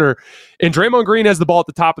the corner. And Draymond Green has the ball at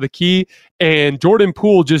the top of the key, and Jordan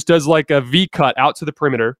Poole just does like a V cut out to the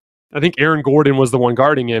perimeter. I think Aaron Gordon was the one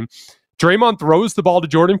guarding him. Draymond throws the ball to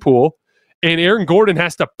Jordan Poole, and Aaron Gordon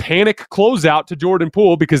has to panic close out to Jordan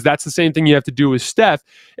Poole, because that's the same thing you have to do with Steph.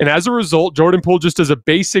 And as a result, Jordan Poole just does a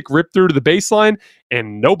basic rip through to the baseline,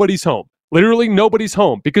 and nobody's home. Literally nobody's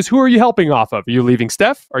home, because who are you helping off of? Are you leaving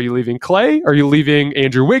Steph? Are you leaving Clay? Are you leaving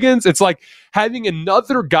Andrew Wiggins? It's like having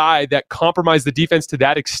another guy that compromised the defense to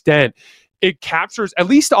that extent. It captures, at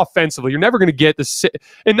least offensively, you're never going to get the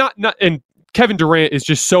and Kevin Durant is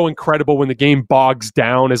just so incredible when the game bogs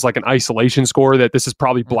down as like an isolation score that this is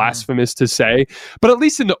probably blasphemous to say. But at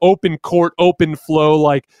least in the open court, open flow,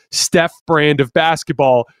 like Steph brand of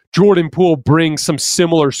basketball, Jordan Poole brings some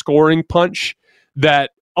similar scoring punch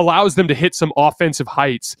that allows them to hit some offensive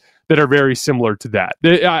heights that are very similar to that.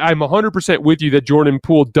 I'm 100% with you that Jordan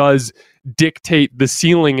Poole does dictate the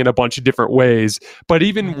ceiling in a bunch of different ways. But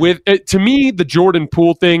even with it, to me, the Jordan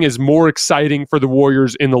Poole thing is more exciting for the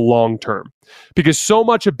Warriors in the long term, because so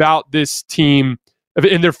much about this team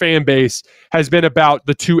in their fan base has been about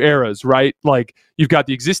the two eras, right? Like, you've got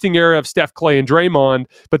the existing era of Steph, Clay, and Draymond,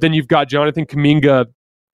 but then you've got Jonathan Kuminga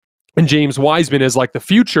and James Wiseman as like the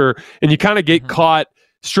future, and you kind of get caught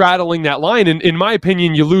straddling that line. And in my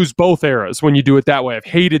opinion, you lose both eras when you do it that way. I've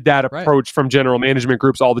hated that approach from general management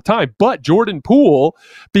groups all the time. But Jordan Poole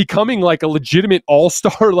becoming like a legitimate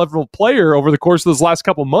all-star level player over the course of those last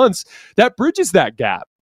couple months, that bridges that gap.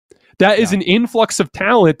 That is an influx of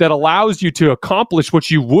talent that allows you to accomplish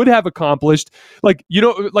what you would have accomplished. Like, you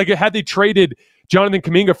know, like had they traded Jonathan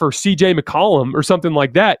Kuminga for CJ McCollum or something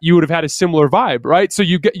like that, you would have had a similar vibe, right? So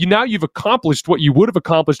now you've accomplished what you would have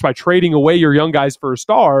accomplished by trading away your young guys for a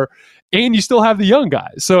star, and you still have the young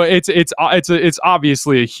guys. So it's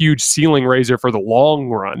obviously a huge ceiling raiser for the long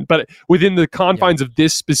run. But within the confines of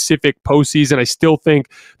this specific postseason, I still think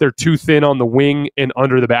they're too thin on the wing and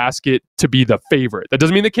under the basket to be the favorite. That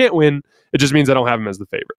doesn't mean they can't win. It just means I don't have them as the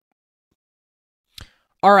favorite.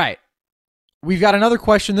 All right. We've got another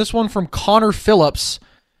question. This one from Connor Phillips.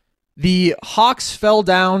 The Hawks fell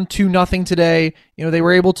down 2-0 today. You know, they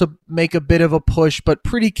were able to make a bit of a push, but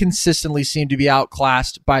pretty consistently seemed to be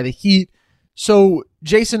outclassed by the Heat. So,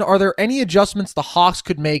 Jason, are there any adjustments the Hawks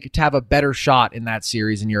could make to have a better shot in that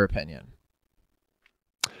series, in your opinion?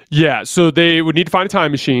 Yeah, so they would need to find a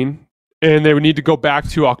time machine, and they would need to go back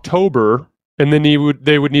to October, and then they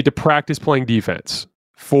would need to practice playing defense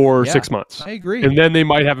for 6 months. I agree. And then they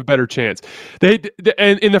might have a better chance.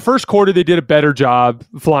 And in the first quarter, they did a better job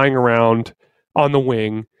flying around on the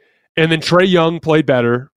wing. And then Trae Young played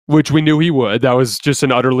better, which we knew he would. That was just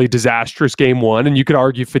an utterly disastrous game one. And you could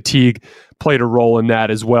argue fatigue played a role in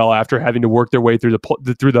that as well, after having to work their way through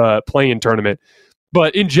the play-in tournament.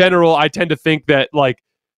 But in general, I tend to think that like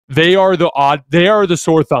they are the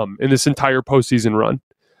sore thumb in this entire postseason run.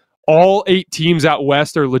 All 8 teams out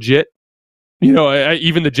west are legit. You know,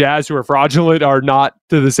 even the Jazz, who are fraudulent, are not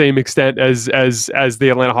to the same extent as the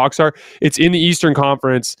Atlanta Hawks are. It's in the Eastern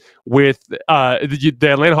Conference with the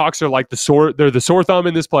Atlanta Hawks are like they're the sore thumb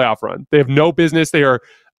in this playoff run. They have no business. They are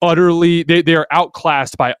utterly they are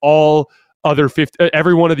outclassed by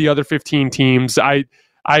every one of the other 15 teams. I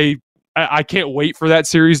can't wait for that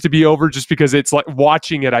series to be over, just because it's like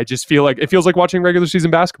watching it. I just feel like it feels like watching regular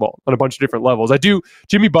season basketball on a bunch of different levels.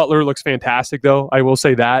 Jimmy Butler looks fantastic, though. I will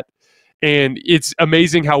say that. and it's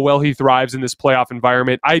amazing how well he thrives in this playoff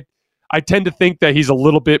environment. I tend to think that he's a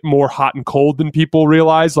little bit more hot and cold than people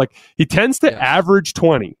realize. Like, he tends to average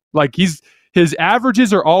 20. Like, his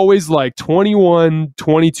averages are always like 21,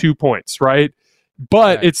 22 points, right?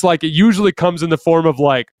 But it's like it usually comes in the form of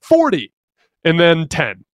like 40 and then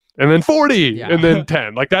 10 and then 40 and then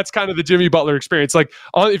 10. Like, that's kind of the Jimmy Butler experience. Like,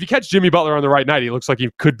 if you catch Jimmy Butler on the right night, he looks like he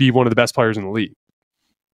could be one of the best players in the league.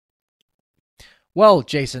 Well,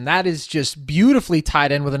 Jason, that is just beautifully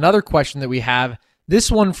tied in with another question that we have.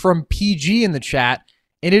 This one from PG in the chat,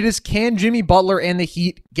 and it is, can Jimmy Butler and the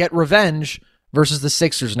Heat get revenge versus the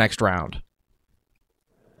Sixers next round?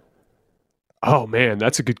 Oh, man,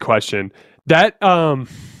 that's a good question. That I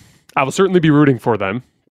will certainly be rooting for them,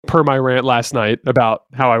 per my rant last night about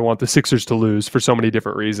how I want the Sixers to lose for so many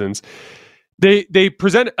different reasons. They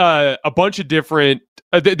present a bunch of different.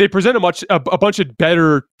 They present a bunch of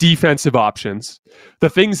better defensive options. The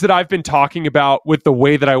things that I've been talking about with the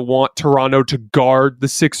way that I want Toronto to guard the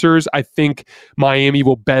Sixers, I think Miami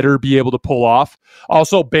will better be able to pull off.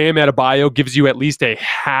 Also, Bam Adebayo gives you at least a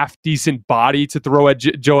half decent body to throw at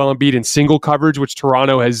Joel Embiid in single coverage, which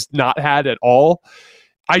Toronto has not had at all.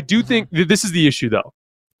 I do think that this is the issue, though.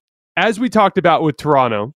 As we talked about with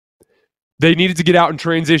Toronto, they needed to get out in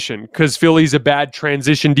transition because Philly's a bad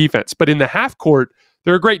transition defense. But in the half court,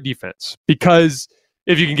 they're a great defense, because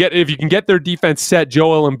if you can get their defense set,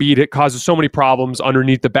 Joel Embiid, it causes so many problems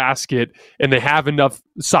underneath the basket, and they have enough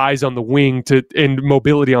size on the wing and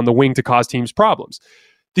mobility on the wing to cause teams problems.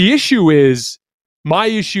 The issue is, my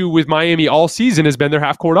issue with Miami all season has been their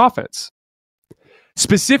half court offense.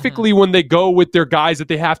 Specifically when they go with their guys that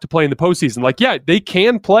they have to play in the postseason. Like, yeah, they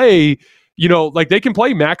can play, like they can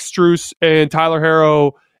play Max Strus and Tyler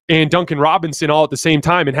Herro and Duncan Robinson all at the same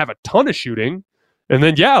time and have a ton of shooting. And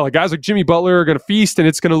then, like guys like Jimmy Butler are going to feast and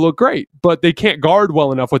it's going to look great, but they can't guard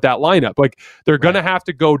well enough with that lineup. Like, they're going to have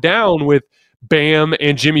to go down with Bam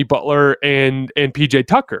and Jimmy Butler and PJ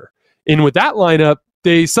Tucker. And with that lineup,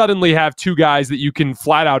 they suddenly have two guys that you can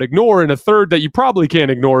flat out ignore and a third that you probably can't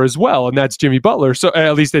ignore as well. And that's Jimmy Butler. So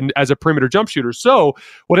at least as a perimeter jump shooter. So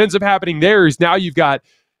what ends up happening there is now you've got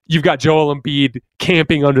Joel Embiid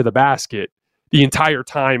camping under the basket the entire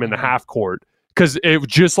time in the half court, because it was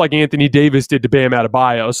just like Anthony Davis did to Bam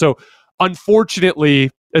Adebayo. So unfortunately,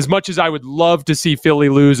 as much as I would love to see Philly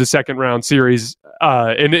lose a second round series,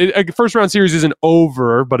 and a first round series isn't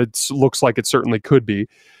over, but it looks like it certainly could be.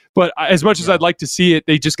 But as much as I'd like to see it,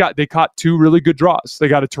 they caught two really good draws. They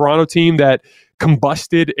got a Toronto team that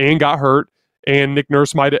combusted and got hurt, and Nick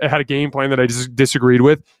Nurse might have had a game plan that I just disagreed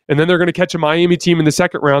with. And then they're going to catch a Miami team in the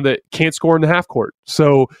second round that can't score in the half court.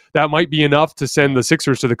 So that might be enough to send the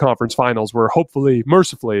Sixers to the conference finals, where hopefully,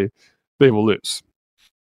 mercifully, they will lose.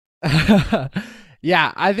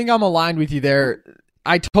 Yeah, I think I'm aligned with you there.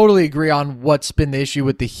 I totally agree on what's been the issue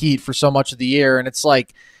with the Heat for so much of the year. And it's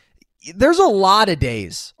like, there's a lot of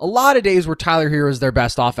days where Tyler Herro is their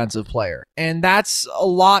best offensive player. And that's a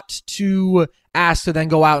lot to ask to then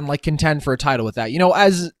go out and like contend for a title with that.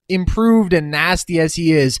 As improved and nasty as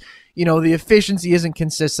he is, the efficiency isn't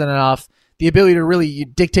consistent enough. The ability to really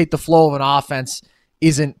dictate the flow of an offense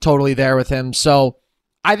isn't totally there with him. So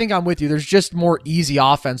I think I'm with you. There's just more easy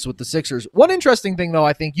offense with the Sixers. One interesting thing, though,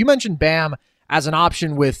 I think you mentioned Bam as an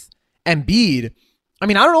option with Embiid. I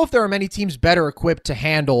mean, I don't know if there are many teams better equipped to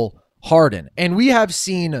handle Harden. And we have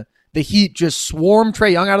seen the Heat just swarm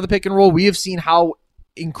Trae Young out of the pick and roll. We have seen how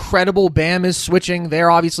incredible Bam is switching there,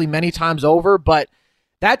 obviously many times over. But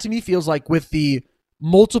that to me feels like, with the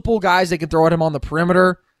multiple guys they can throw at him on the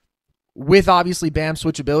perimeter, with obviously Bam's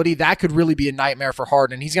switchability, that could really be a nightmare for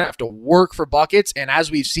Harden. He's going to have to work for buckets. And as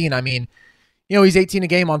we've seen, I mean, he's 18 a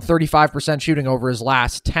game on 35% shooting over his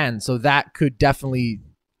last 10. So that could definitely,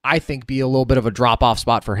 I think, be a little bit of a drop-off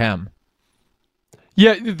spot for him.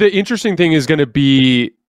 Yeah, the interesting thing is going to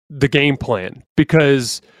be the game plan,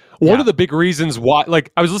 because one of the big reasons why,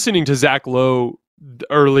 like, I was listening to Zach Lowe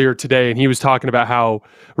earlier today, and he was talking about how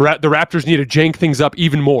the Raptors need to jank things up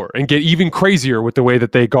even more and get even crazier with the way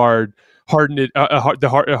that they guard Harden and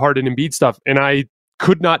Embiid stuff. And I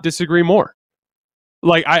could not disagree more.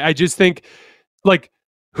 Like, I just think, like,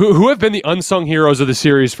 who have been the unsung heroes of the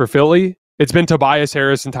series for Philly? It's been Tobias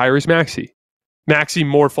Harris and Tyrese Maxey. Maxey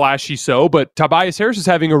more flashy but Tobias Harris is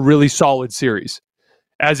having a really solid series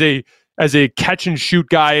as a catch and shoot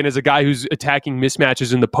guy, and as a guy who's attacking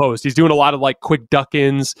mismatches in the post. He's doing a lot of like quick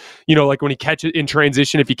duck-ins, like when he catches in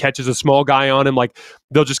transition, if he catches a small guy on him, like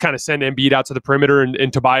they'll just kind of send Embiid out to the perimeter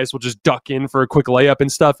and Tobias will just duck in for a quick layup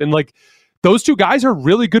and stuff. And like, those two guys are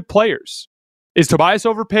really good players. Is Tobias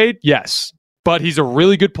overpaid? Yes, but he's a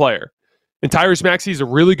really good player. And Tyrese Maxey is a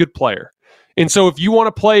really good player. And so if you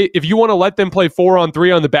want to let them play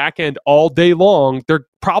 4-on-3 on the back end all day long, they're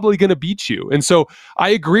probably going to beat you. And so I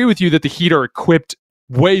agree with you that the Heat are equipped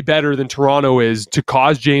way better than Toronto is to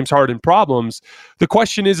cause James Harden problems. The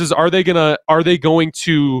question is are they going to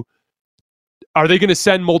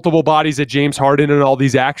send multiple bodies at James Harden in all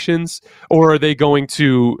these actions, or are they going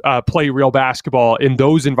to play real basketball in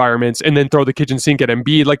those environments and then throw the kitchen sink at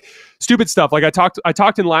Embiid? Like stupid stuff. Like I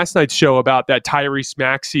talked in last night's show about that Tyrese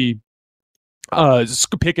Maxey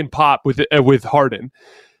pick and pop with Harden.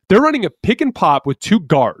 They're running a pick and pop with two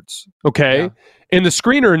guards, okay? Yeah. And the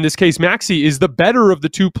screener, in this case, Maxey, is the better of the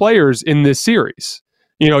two players in this series.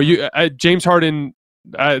 James Harden,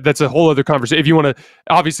 that's a whole other conversation. If you want to,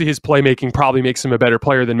 obviously his playmaking probably makes him a better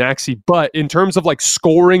player than Maxey. But in terms of like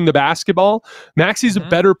scoring the basketball, Maxey's a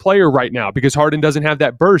better player right now because Harden doesn't have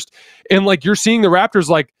that burst. And like you're seeing the Raptors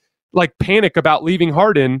like panic about leaving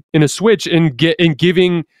Harden in a switch and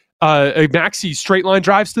giving Maxey straight line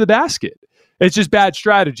drives to the basket. It's just bad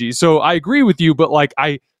strategy. So I agree with you, but like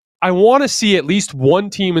I want to see at least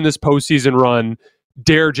one team in this postseason run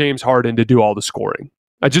dare James Harden to do all the scoring.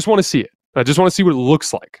 I just want to see it. I just want to see what it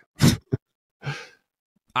looks like.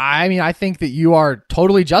 I mean, I think that you are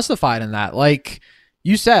totally justified in that. Like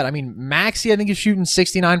you said, I mean, Maxey, I think, is shooting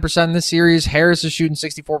 69% in this series. Harris is shooting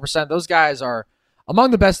 64%. Those guys are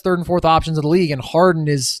among the best third and fourth options of the league, and Harden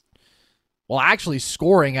is, well, actually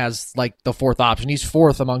scoring as like the fourth option. He's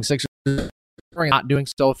fourth among Sixers, not doing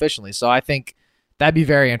so efficiently. So I think that'd be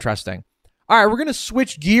very interesting. All right, we're going to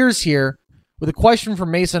switch gears here with a question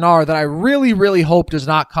from Mason R. that I really, really hope does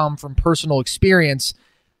not come from personal experience.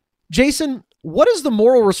 Jason, what is the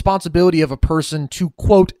moral responsibility of a person to,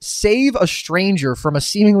 quote, save a stranger from a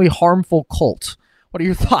seemingly harmful cult? What are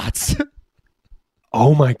your thoughts?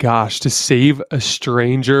 Oh my gosh, to save a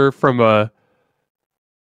stranger from a...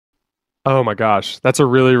 Oh my gosh, that's a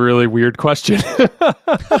really, really weird question.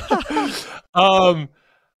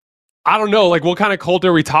 I don't know. Like, what kind of cult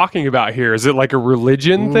are we talking about here? Is it like a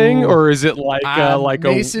religion thing, or is it like a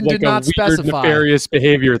weird, nefarious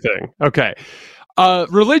behavior thing? Okay,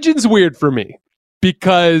 religion's weird for me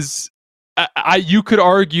because you could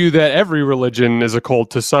argue that every religion is a cult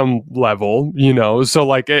to some level, So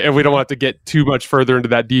like, and we don't have to get too much further into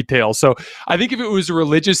that detail. So I think if it was a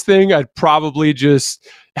religious thing, I'd probably just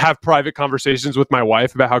have private conversations with my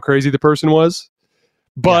wife about how crazy the person was.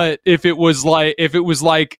 But if it was like,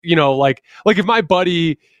 if my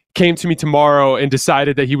buddy came to me tomorrow and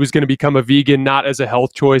decided that he was going to become a vegan, not as a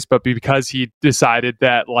health choice, but because he decided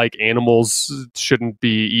that like animals shouldn't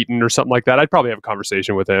be eaten or something like that, I'd probably have a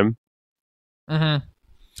conversation with him. Mm-hmm.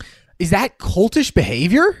 Is that cultish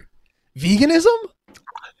behavior? Veganism?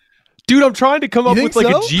 Dude, I'm trying to come up with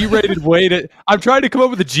like a G-rated way to. I'm trying to come up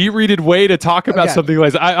with a G-rated way to talk about something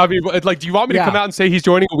like that. I mean, like, do you want me to come out and say he's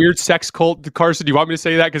joining a weird sex cult, Carson? Do you want me to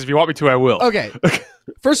say that? Because if you want me to, I will. Okay.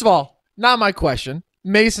 First of all, not my question,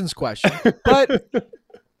 Mason's question. But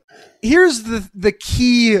here's the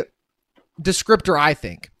key descriptor, I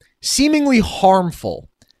think. Seemingly harmful.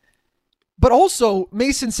 But also,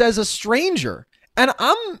 Mason says a stranger. And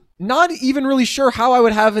I'm not even really sure how I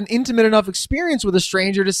would have an intimate enough experience with a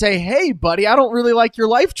stranger to say, hey, buddy, I don't really like your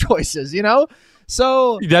life choices,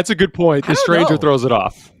 So that's a good point. The stranger throws it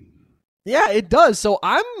off. Yeah, it does. So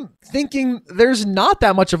I'm thinking there's not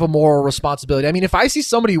that much of a moral responsibility. I mean, if I see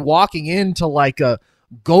somebody walking into like a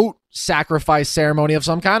goat sacrifice ceremony of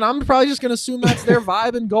some kind, I'm probably just going to assume that's their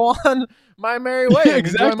vibe and go on my merry way and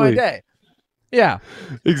enjoy my day. Yeah.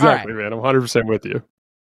 Exactly, right. Man. I'm 100% with you.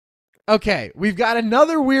 Okay, we've got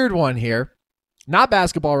another weird one here. Not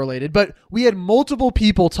basketball related, but we had multiple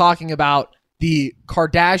people talking about the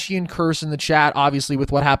Kardashian curse in the chat, obviously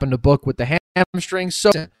with what happened to Book with the hamstrings.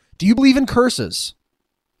 So, do you believe in curses?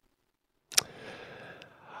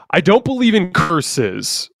 I don't believe in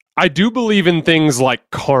curses. I do believe in things like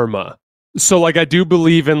karma. So, like, I do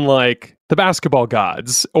believe in, like, the basketball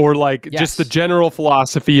gods or, like, just the general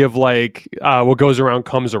philosophy of, like, what goes around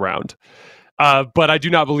comes around. But I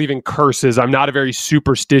do not believe in curses. I'm not a very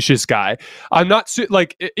superstitious guy. I'm not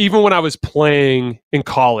even when I was playing in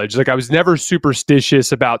college, like I was never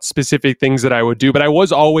superstitious about specific things that I would do, but I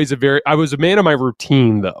was always I was a man of my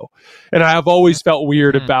routine though. And I have always felt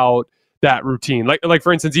weird about that routine. Like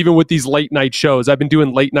for instance, even with these late night shows, I've been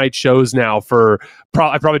doing late night shows now for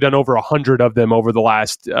I've probably done over 100 of them over the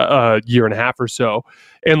last year and a half or so.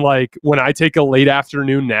 And like when I take a late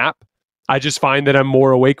afternoon nap, I just find that I'm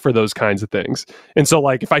more awake for those kinds of things. And so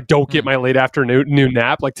like if I don't get my late afternoon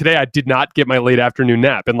nap, like today I did not get my late afternoon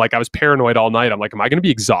nap. And like I was paranoid all night. I'm like, am I going to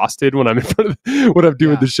be exhausted when I'm in front of when I'm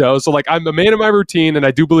doing the show? So like I'm a man of my routine and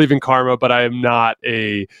I do believe in karma, but I am not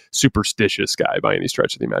a superstitious guy by any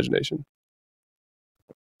stretch of the imagination.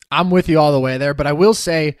 I'm with you all the way there, but I will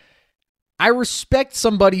say I respect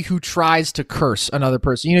somebody who tries to curse another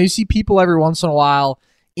person. You see people every once in a while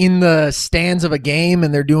in the stands of a game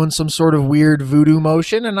and they're doing some sort of weird voodoo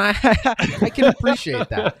motion, and I can appreciate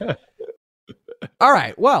that. All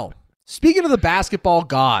right, well, speaking of the basketball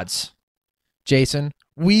gods, Jason,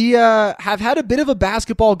 we have had a bit of a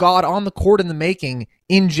basketball god on the court in the making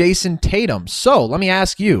in Jason Tatum. So let me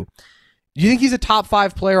ask you, do you think he's a top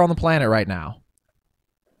 5 player on the planet right now?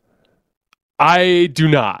 I do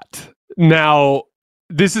not. Now,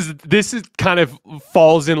 this is kind of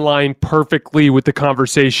falls in line perfectly with the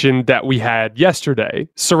conversation that we had yesterday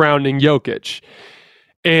surrounding Jokic.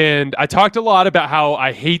 And I talked a lot about how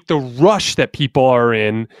I hate the rush that people are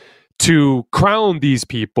in to crown these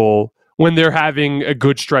people when they're having a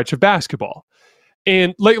good stretch of basketball.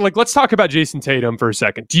 And like let's talk about Jason Tatum for a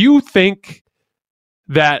second. Do you think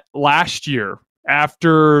that last year,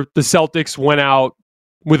 after the Celtics went out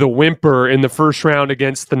with a whimper in the first round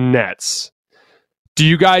against the Nets, do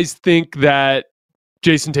you guys think that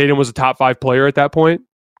Jason Tatum was a top 5 player at that point?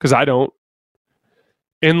 Because I don't.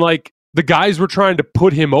 And the guys were trying to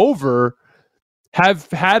put him over have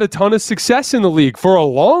had a ton of success in the league for a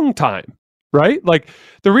long time, right?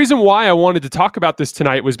 The reason why I wanted to talk about this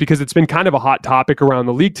tonight was because it's been kind of a hot topic around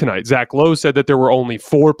the league tonight. Zach Lowe said that there were only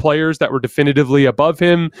 4 players that were definitively above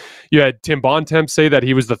him. You had Tim Bontemps say that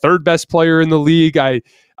he was the 3rd best player in the league.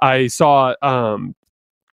 I saw,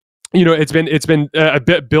 it's been a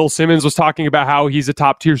bit. Bill Simmons was talking about how he's a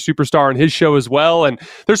top tier superstar on his show as well. And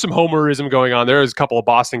there's some homerism going on. There's a couple of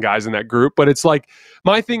Boston guys in that group, but it's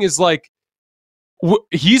my thing is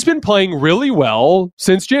he's been playing really well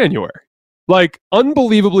since January,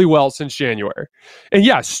 unbelievably well since January. And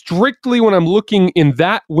yeah, strictly when I'm looking in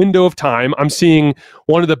that window of time, I'm seeing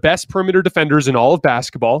one of the best perimeter defenders in all of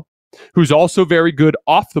basketball, who's also very good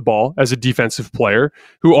off the ball as a defensive player,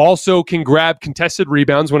 who also can grab contested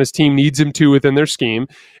rebounds when his team needs him to within their scheme.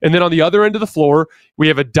 And then on the other end of the floor, we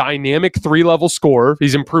have a dynamic 3-level scorer.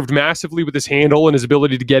 He's improved massively with his handle and his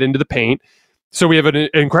ability to get into the paint. So we have an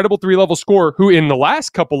incredible 3-level scorer who in the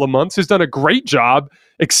last couple of months has done a great job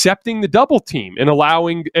accepting the double team and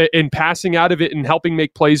allowing and passing out of it and helping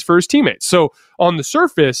make plays for his teammates. So on the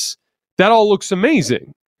surface, that all looks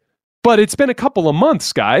amazing. But it's been a couple of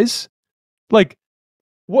months, guys.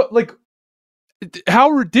 How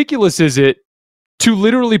ridiculous is it to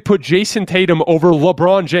literally put Jason Tatum over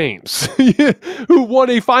LeBron James, who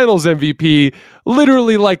won a Finals MVP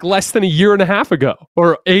literally less than a year and a half ago,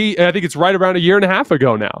 I think it's right around a year and a half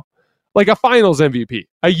ago now, a Finals MVP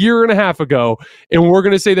a year and a half ago, and we're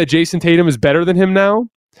going to say that Jason Tatum is better than him now?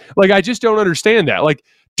 I just don't understand that.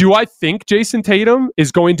 Do I think Jason Tatum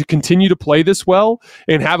is going to continue to play this well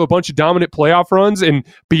and have a bunch of dominant playoff runs and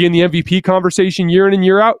be in the MVP conversation year in and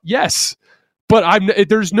year out? Yes. But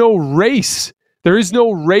there's no race. There is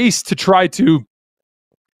no race to try to...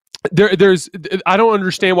 I don't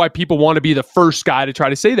understand why people want to be the first guy to try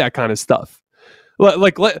to say that kind of stuff.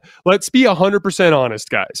 Let's be 100% honest,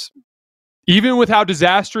 guys. Even with how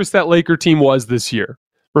disastrous that Laker team was this year,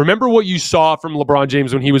 remember what you saw from LeBron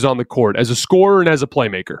James when he was on the court as a scorer and as a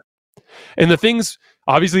playmaker. And the things,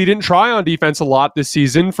 obviously, he didn't try on defense a lot this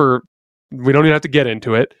season we don't even have to get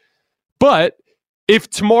into it. But if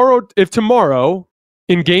tomorrow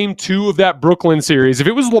in game 2 of that Brooklyn series, if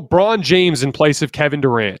it was LeBron James in place of Kevin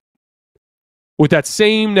Durant with that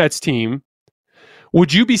same Nets team,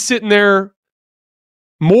 would you be sitting there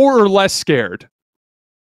more or less scared?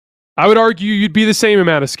 I would argue you'd be the same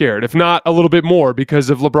amount of scared, if not a little bit more, because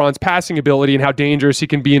of LeBron's passing ability and how dangerous he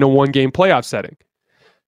can be in a one-game playoff setting.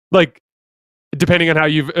 Depending on how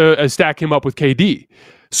you stack him up with KD.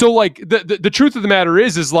 So, the truth of the matter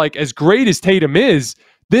is as great as Tatum is,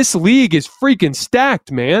 this league is freaking stacked,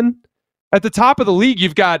 man. At the top of the league,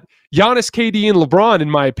 you've got Giannis, KD, and LeBron, in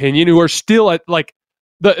my opinion, who are still at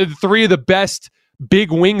the 3 of the best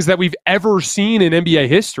big wings that we've ever seen in NBA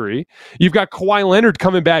history. You've got Kawhi Leonard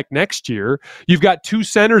coming back next year. You've got 2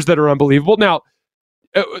 centers that are unbelievable. Now,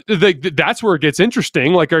 that's where it gets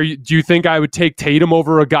interesting. Do you think I would take Tatum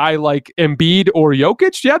over a guy like Embiid or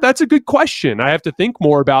Jokic? Yeah, that's a good question. I have to think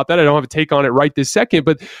more about that. I don't have a take on it right this second,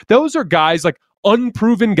 but those are guys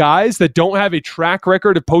unproven guys that don't have a track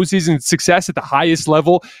record of postseason success at the highest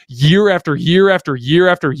level year after year after year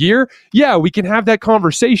after year. Yeah, we can have that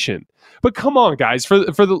conversation. But come on, guys,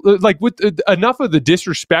 with enough of the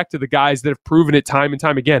disrespect to the guys that have proven it time and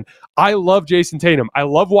time again. I love Jason Tatum. I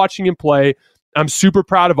love watching him play. I'm super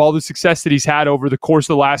proud of all the success that he's had over the course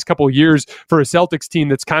of the last couple of years for a Celtics team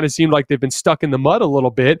that's kind of seemed like they've been stuck in the mud a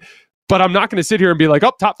little bit. But I'm not going to sit here and be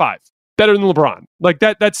top 5. better than LeBron. Like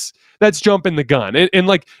that's jumping the gun.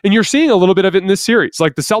 And you're seeing a little bit of it in this series.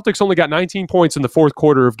 Like the Celtics only got 19 points in the fourth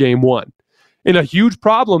quarter of game one. And a huge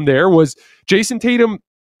problem there was Jason Tatum.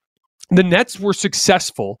 The Nets were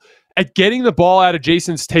successful at getting the ball out of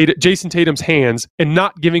Jason Tatum's hands and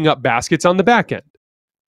not giving up baskets on the back end.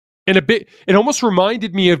 And it almost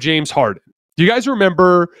reminded me of James Harden. Do you guys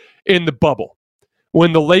remember in the bubble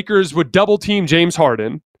when the Lakers would double team James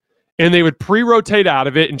Harden and they would pre-rotate out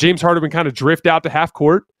of it and James Harden would kind of drift out to half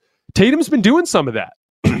court? Tatum's been doing some of that.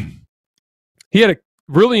 He had a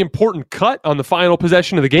really important cut on the final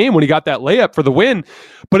possession of the game when he got that layup for the win.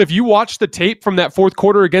 But if you watch the tape from that fourth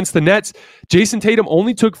quarter against the Nets, Jason Tatum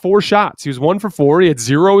only took 4 shots. He was 1 for 4. He had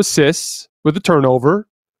 0 assists with a turnover.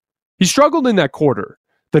 He struggled in that quarter.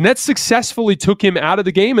 The Nets successfully took him out of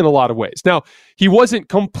the game in a lot of ways. Now, he wasn't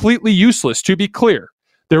completely useless, to be clear.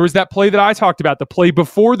 There was that play that I talked about, the play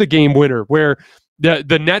before the game winner, where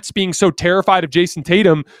the Nets being so terrified of Jason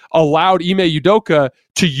Tatum allowed Ime Udoka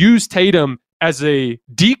to use Tatum as a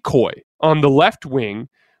decoy on the left wing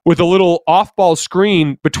with a little off-ball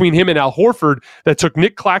screen between him and Al Horford that took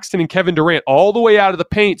Nick Claxton and Kevin Durant all the way out of the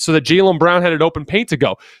paint so that Jaylen Brown had an open paint to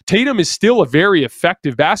go. Tatum is still a very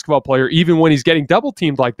effective basketball player, even when he's getting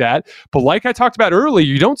double-teamed like that. But like I talked about earlier,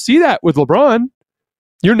 you don't see that with LeBron.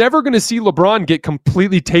 You're never going to see LeBron get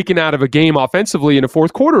completely taken out of a game offensively in a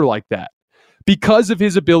fourth quarter like that, because of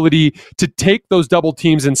his ability to take those double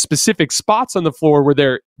teams in specific spots on the floor where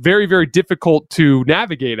they're very, very difficult to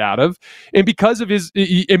navigate out of, and because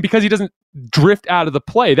he doesn't drift out of the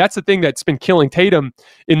play. That's the thing that's been killing Tatum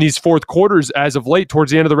in these fourth quarters as of late,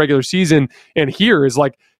 towards the end of the regular season. And here is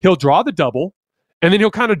like, he'll draw the double, and then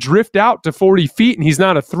he'll kind of drift out to 40 feet, and he's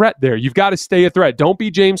not a threat there. You've got to stay a threat. Don't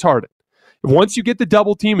be James Harden. Once you get the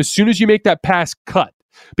double team, as soon as you make that pass, cut.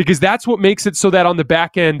 Because that's what makes it so that on the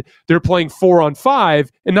back end, they're playing 4-on-5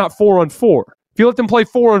 and not 4-on-4. If you let them play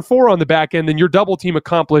 4-on-4 on the back end, then your double team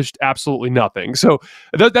accomplished absolutely nothing. So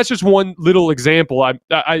that's just one little example.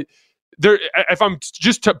 If I'm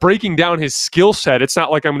just breaking down his skill set, it's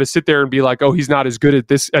not like I'm going to sit there and be like, oh, he's not as good at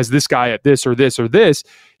this as this guy at this or this or this.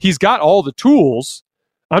 He's got all the tools.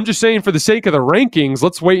 I'm just saying, for the sake of the rankings,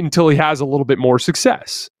 let's wait until he has a little bit more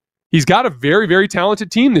success. He's got a very, very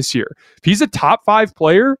talented team this year. If he's a top 5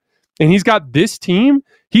 player and he's got this team,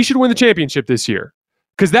 he should win the championship this year.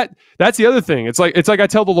 Because that's the other thing. It's like I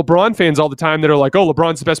tell the LeBron fans all the time that are like, oh,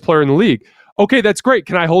 LeBron's the best player in the league. Okay, that's great.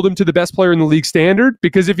 Can I hold him to the best player in the league standard?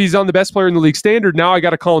 Because if he's on the best player in the league standard, now I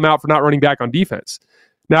got to call him out for not running back on defense.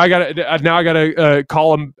 Now I got to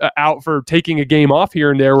call him out for taking a game off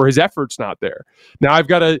here and there where his effort's not there. Now I've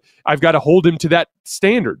got to hold him to that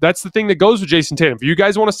standard. That's the thing that goes with Jason Tatum. If you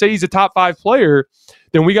guys want to say he's a top 5 player,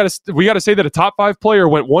 then we got to say that a top 5 player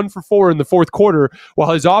went 1 for 4 in the fourth quarter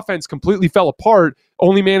while his offense completely fell apart,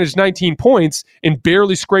 only managed 19 points, and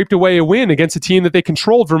barely scraped away a win against a team that they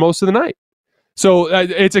controlled for most of the night. So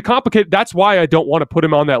it's a complicated. That's why I don't want to put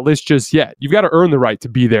him on that list just yet. You've got to earn the right to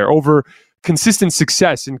be there over consistent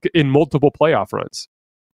success in multiple playoff runs.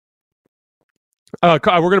 We're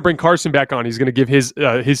going to bring Carson back on. He's going to give his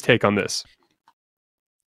take on this.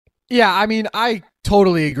 Yeah, I mean, I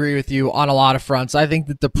totally agree with you on a lot of fronts. I think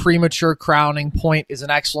that the premature crowning point is an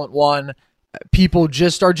excellent one. People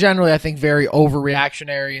just are generally, I think, very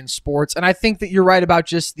overreactionary in sports. And I think that you're right about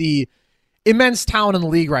just the immense talent in the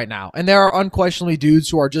league right now. And there are unquestionably dudes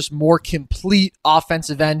who are just more complete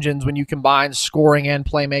offensive engines when you combine scoring and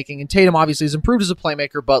playmaking. And Tatum obviously has improved as a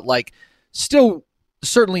playmaker, but like still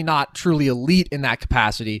certainly not truly elite in that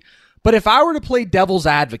capacity. But if I were to play devil's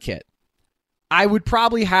advocate, I would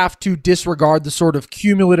probably have to disregard the sort of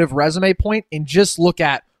cumulative resume point and just look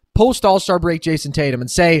at post All-Star break Jason Tatum and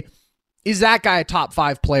say, is that guy a top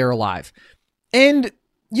 5 player alive? And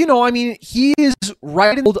you know, I mean, he is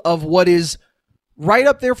right in the of what is right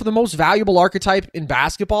up there for the most valuable archetype in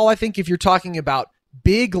basketball. I think if you're talking about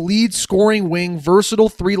big lead scoring wing, versatile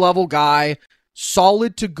 3-level guy,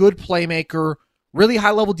 solid to good playmaker, really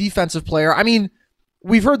high-level defensive player. I mean,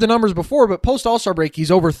 we've heard the numbers before, but post All-Star break, he's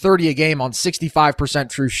over 30 a game on 65%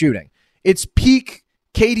 true shooting. It's peak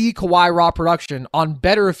KD Kawhi raw production on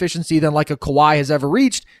better efficiency than like a Kawhi has ever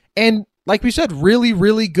reached. And like we said, really,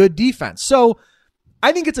 really good defense. So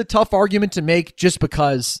I think it's a tough argument to make just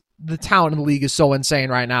because the talent in the league is so insane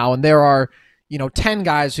right now. And there are, 10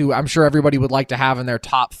 guys who I'm sure everybody would like to have in their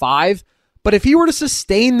top 5. But if he were to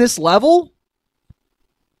sustain this level,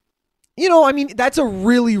 that's a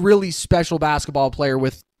really, really special basketball player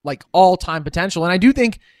with like all-time potential. And I do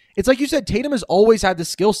think it's like you said, Tatum has always had the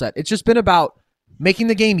skill set. It's just been about making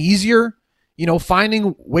the game easier,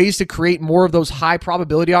 finding ways to create more of those high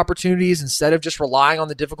probability opportunities instead of just relying on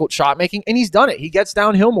the difficult shot making. And he's done it. He gets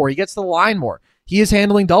downhill more. He gets to the line more. He is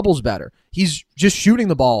handling doubles better. He's just shooting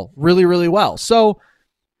the ball really, really well. So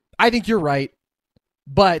I think you're right,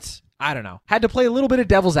 but I don't know. Had to play a little bit of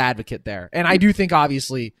devil's advocate there. And I do think,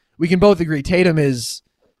 obviously, we can both agree Tatum is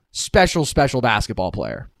special basketball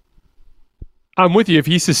player. I'm with you. If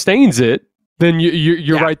he sustains it, then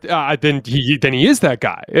you're right. Then he is that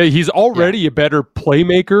guy. He's already a better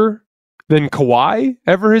playmaker than Kawhi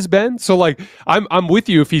ever has been. So like, I'm with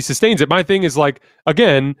you if he sustains it. My thing is like,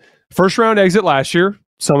 again, first round exit last year.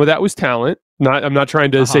 Some of that was talent. I'm not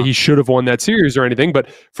trying to say he should have won that series or anything, but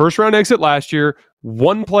first round exit last year,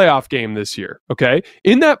 one playoff game this year. Okay.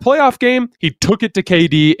 In that playoff game, he took it to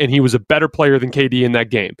KD and he was a better player than KD in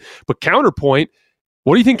that game. But counterpoint,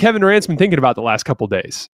 what do you think Kevin Durant's been thinking about the last couple of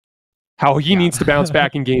days? How he needs to bounce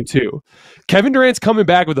back in game 2. Kevin Durant's coming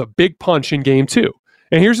back with a big punch in game 2.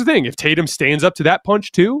 And here's the thing. If Tatum stands up to that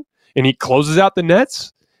punch too, and he closes out the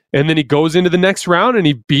nets, and then he goes into the next round and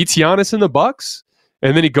he beats Giannis and the Bucks,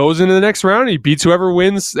 and then he goes into the next round and he beats whoever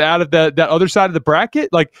wins out of that other side of the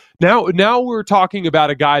bracket. Like now we're talking about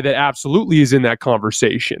a guy that absolutely is in that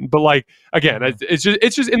conversation. But like, again, it's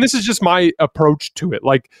just, and this is just my approach to it.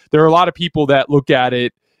 Like there are a lot of people that look at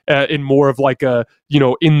it in more of like a,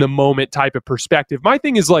 in the moment type of perspective. My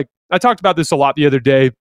thing is like, I talked about this a lot the other day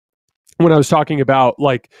when I was talking about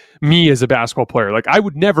like me as a basketball player. Like I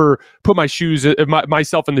would never put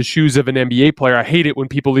myself in the shoes of an NBA player. I hate it when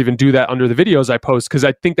people even do that under the videos I post because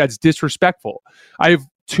I think that's disrespectful. I have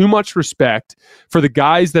too much respect for the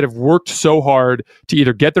guys that have worked so hard to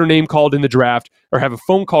either get their name called in the draft or have a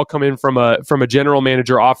phone call come in from a general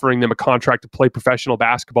manager offering them a contract to play professional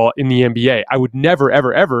basketball in the NBA. I would never,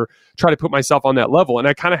 ever, ever try to put myself on that level. And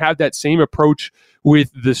I kind of have that same approach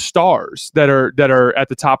with the stars that are at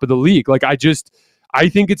the top of the league. Like I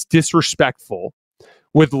think it's disrespectful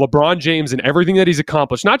with LeBron James and everything that he's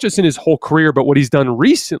accomplished, not just in his whole career, but what he's done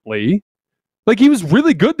recently. Like he was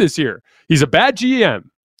really good this year. He's a bad GM.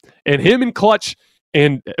 And him and Clutch,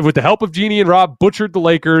 and with the help of Jeannie and Rob, butchered the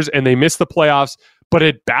Lakers, and they missed the playoffs. But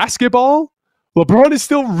at basketball, LeBron is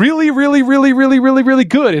still really, really, really, really, really, really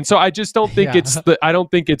good. And so I just don't think I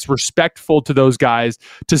don't think it's respectful to those guys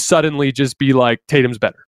to suddenly just be like Tatum's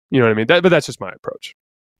better. You know what I mean? But that's just my approach.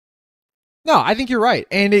 No, I think you're right.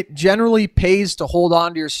 And it generally pays to hold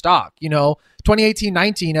on to your stock.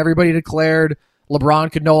 2018-19, everybody declared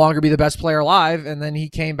LeBron could no longer be the best player alive, and then he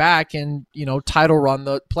came back and, title run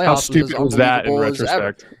the playoffs. How stupid was that in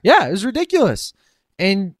retrospect? Yeah, it was ridiculous.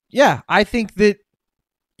 And yeah, I think that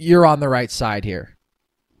you're on the right side here.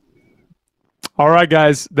 All right,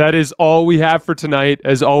 guys, that is all we have for tonight.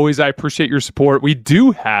 As always, I appreciate your support. We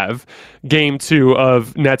do have game 2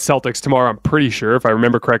 of Nets Celtics tomorrow, I'm pretty sure, if I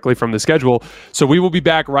remember correctly from the schedule. So we will be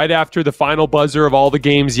back right after the final buzzer of all the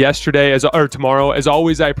games tomorrow. As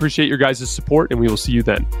always, I appreciate your guys' support, and we will see you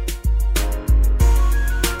then.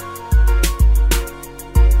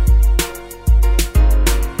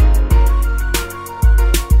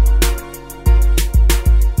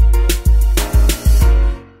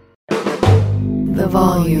 The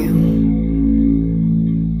Volume.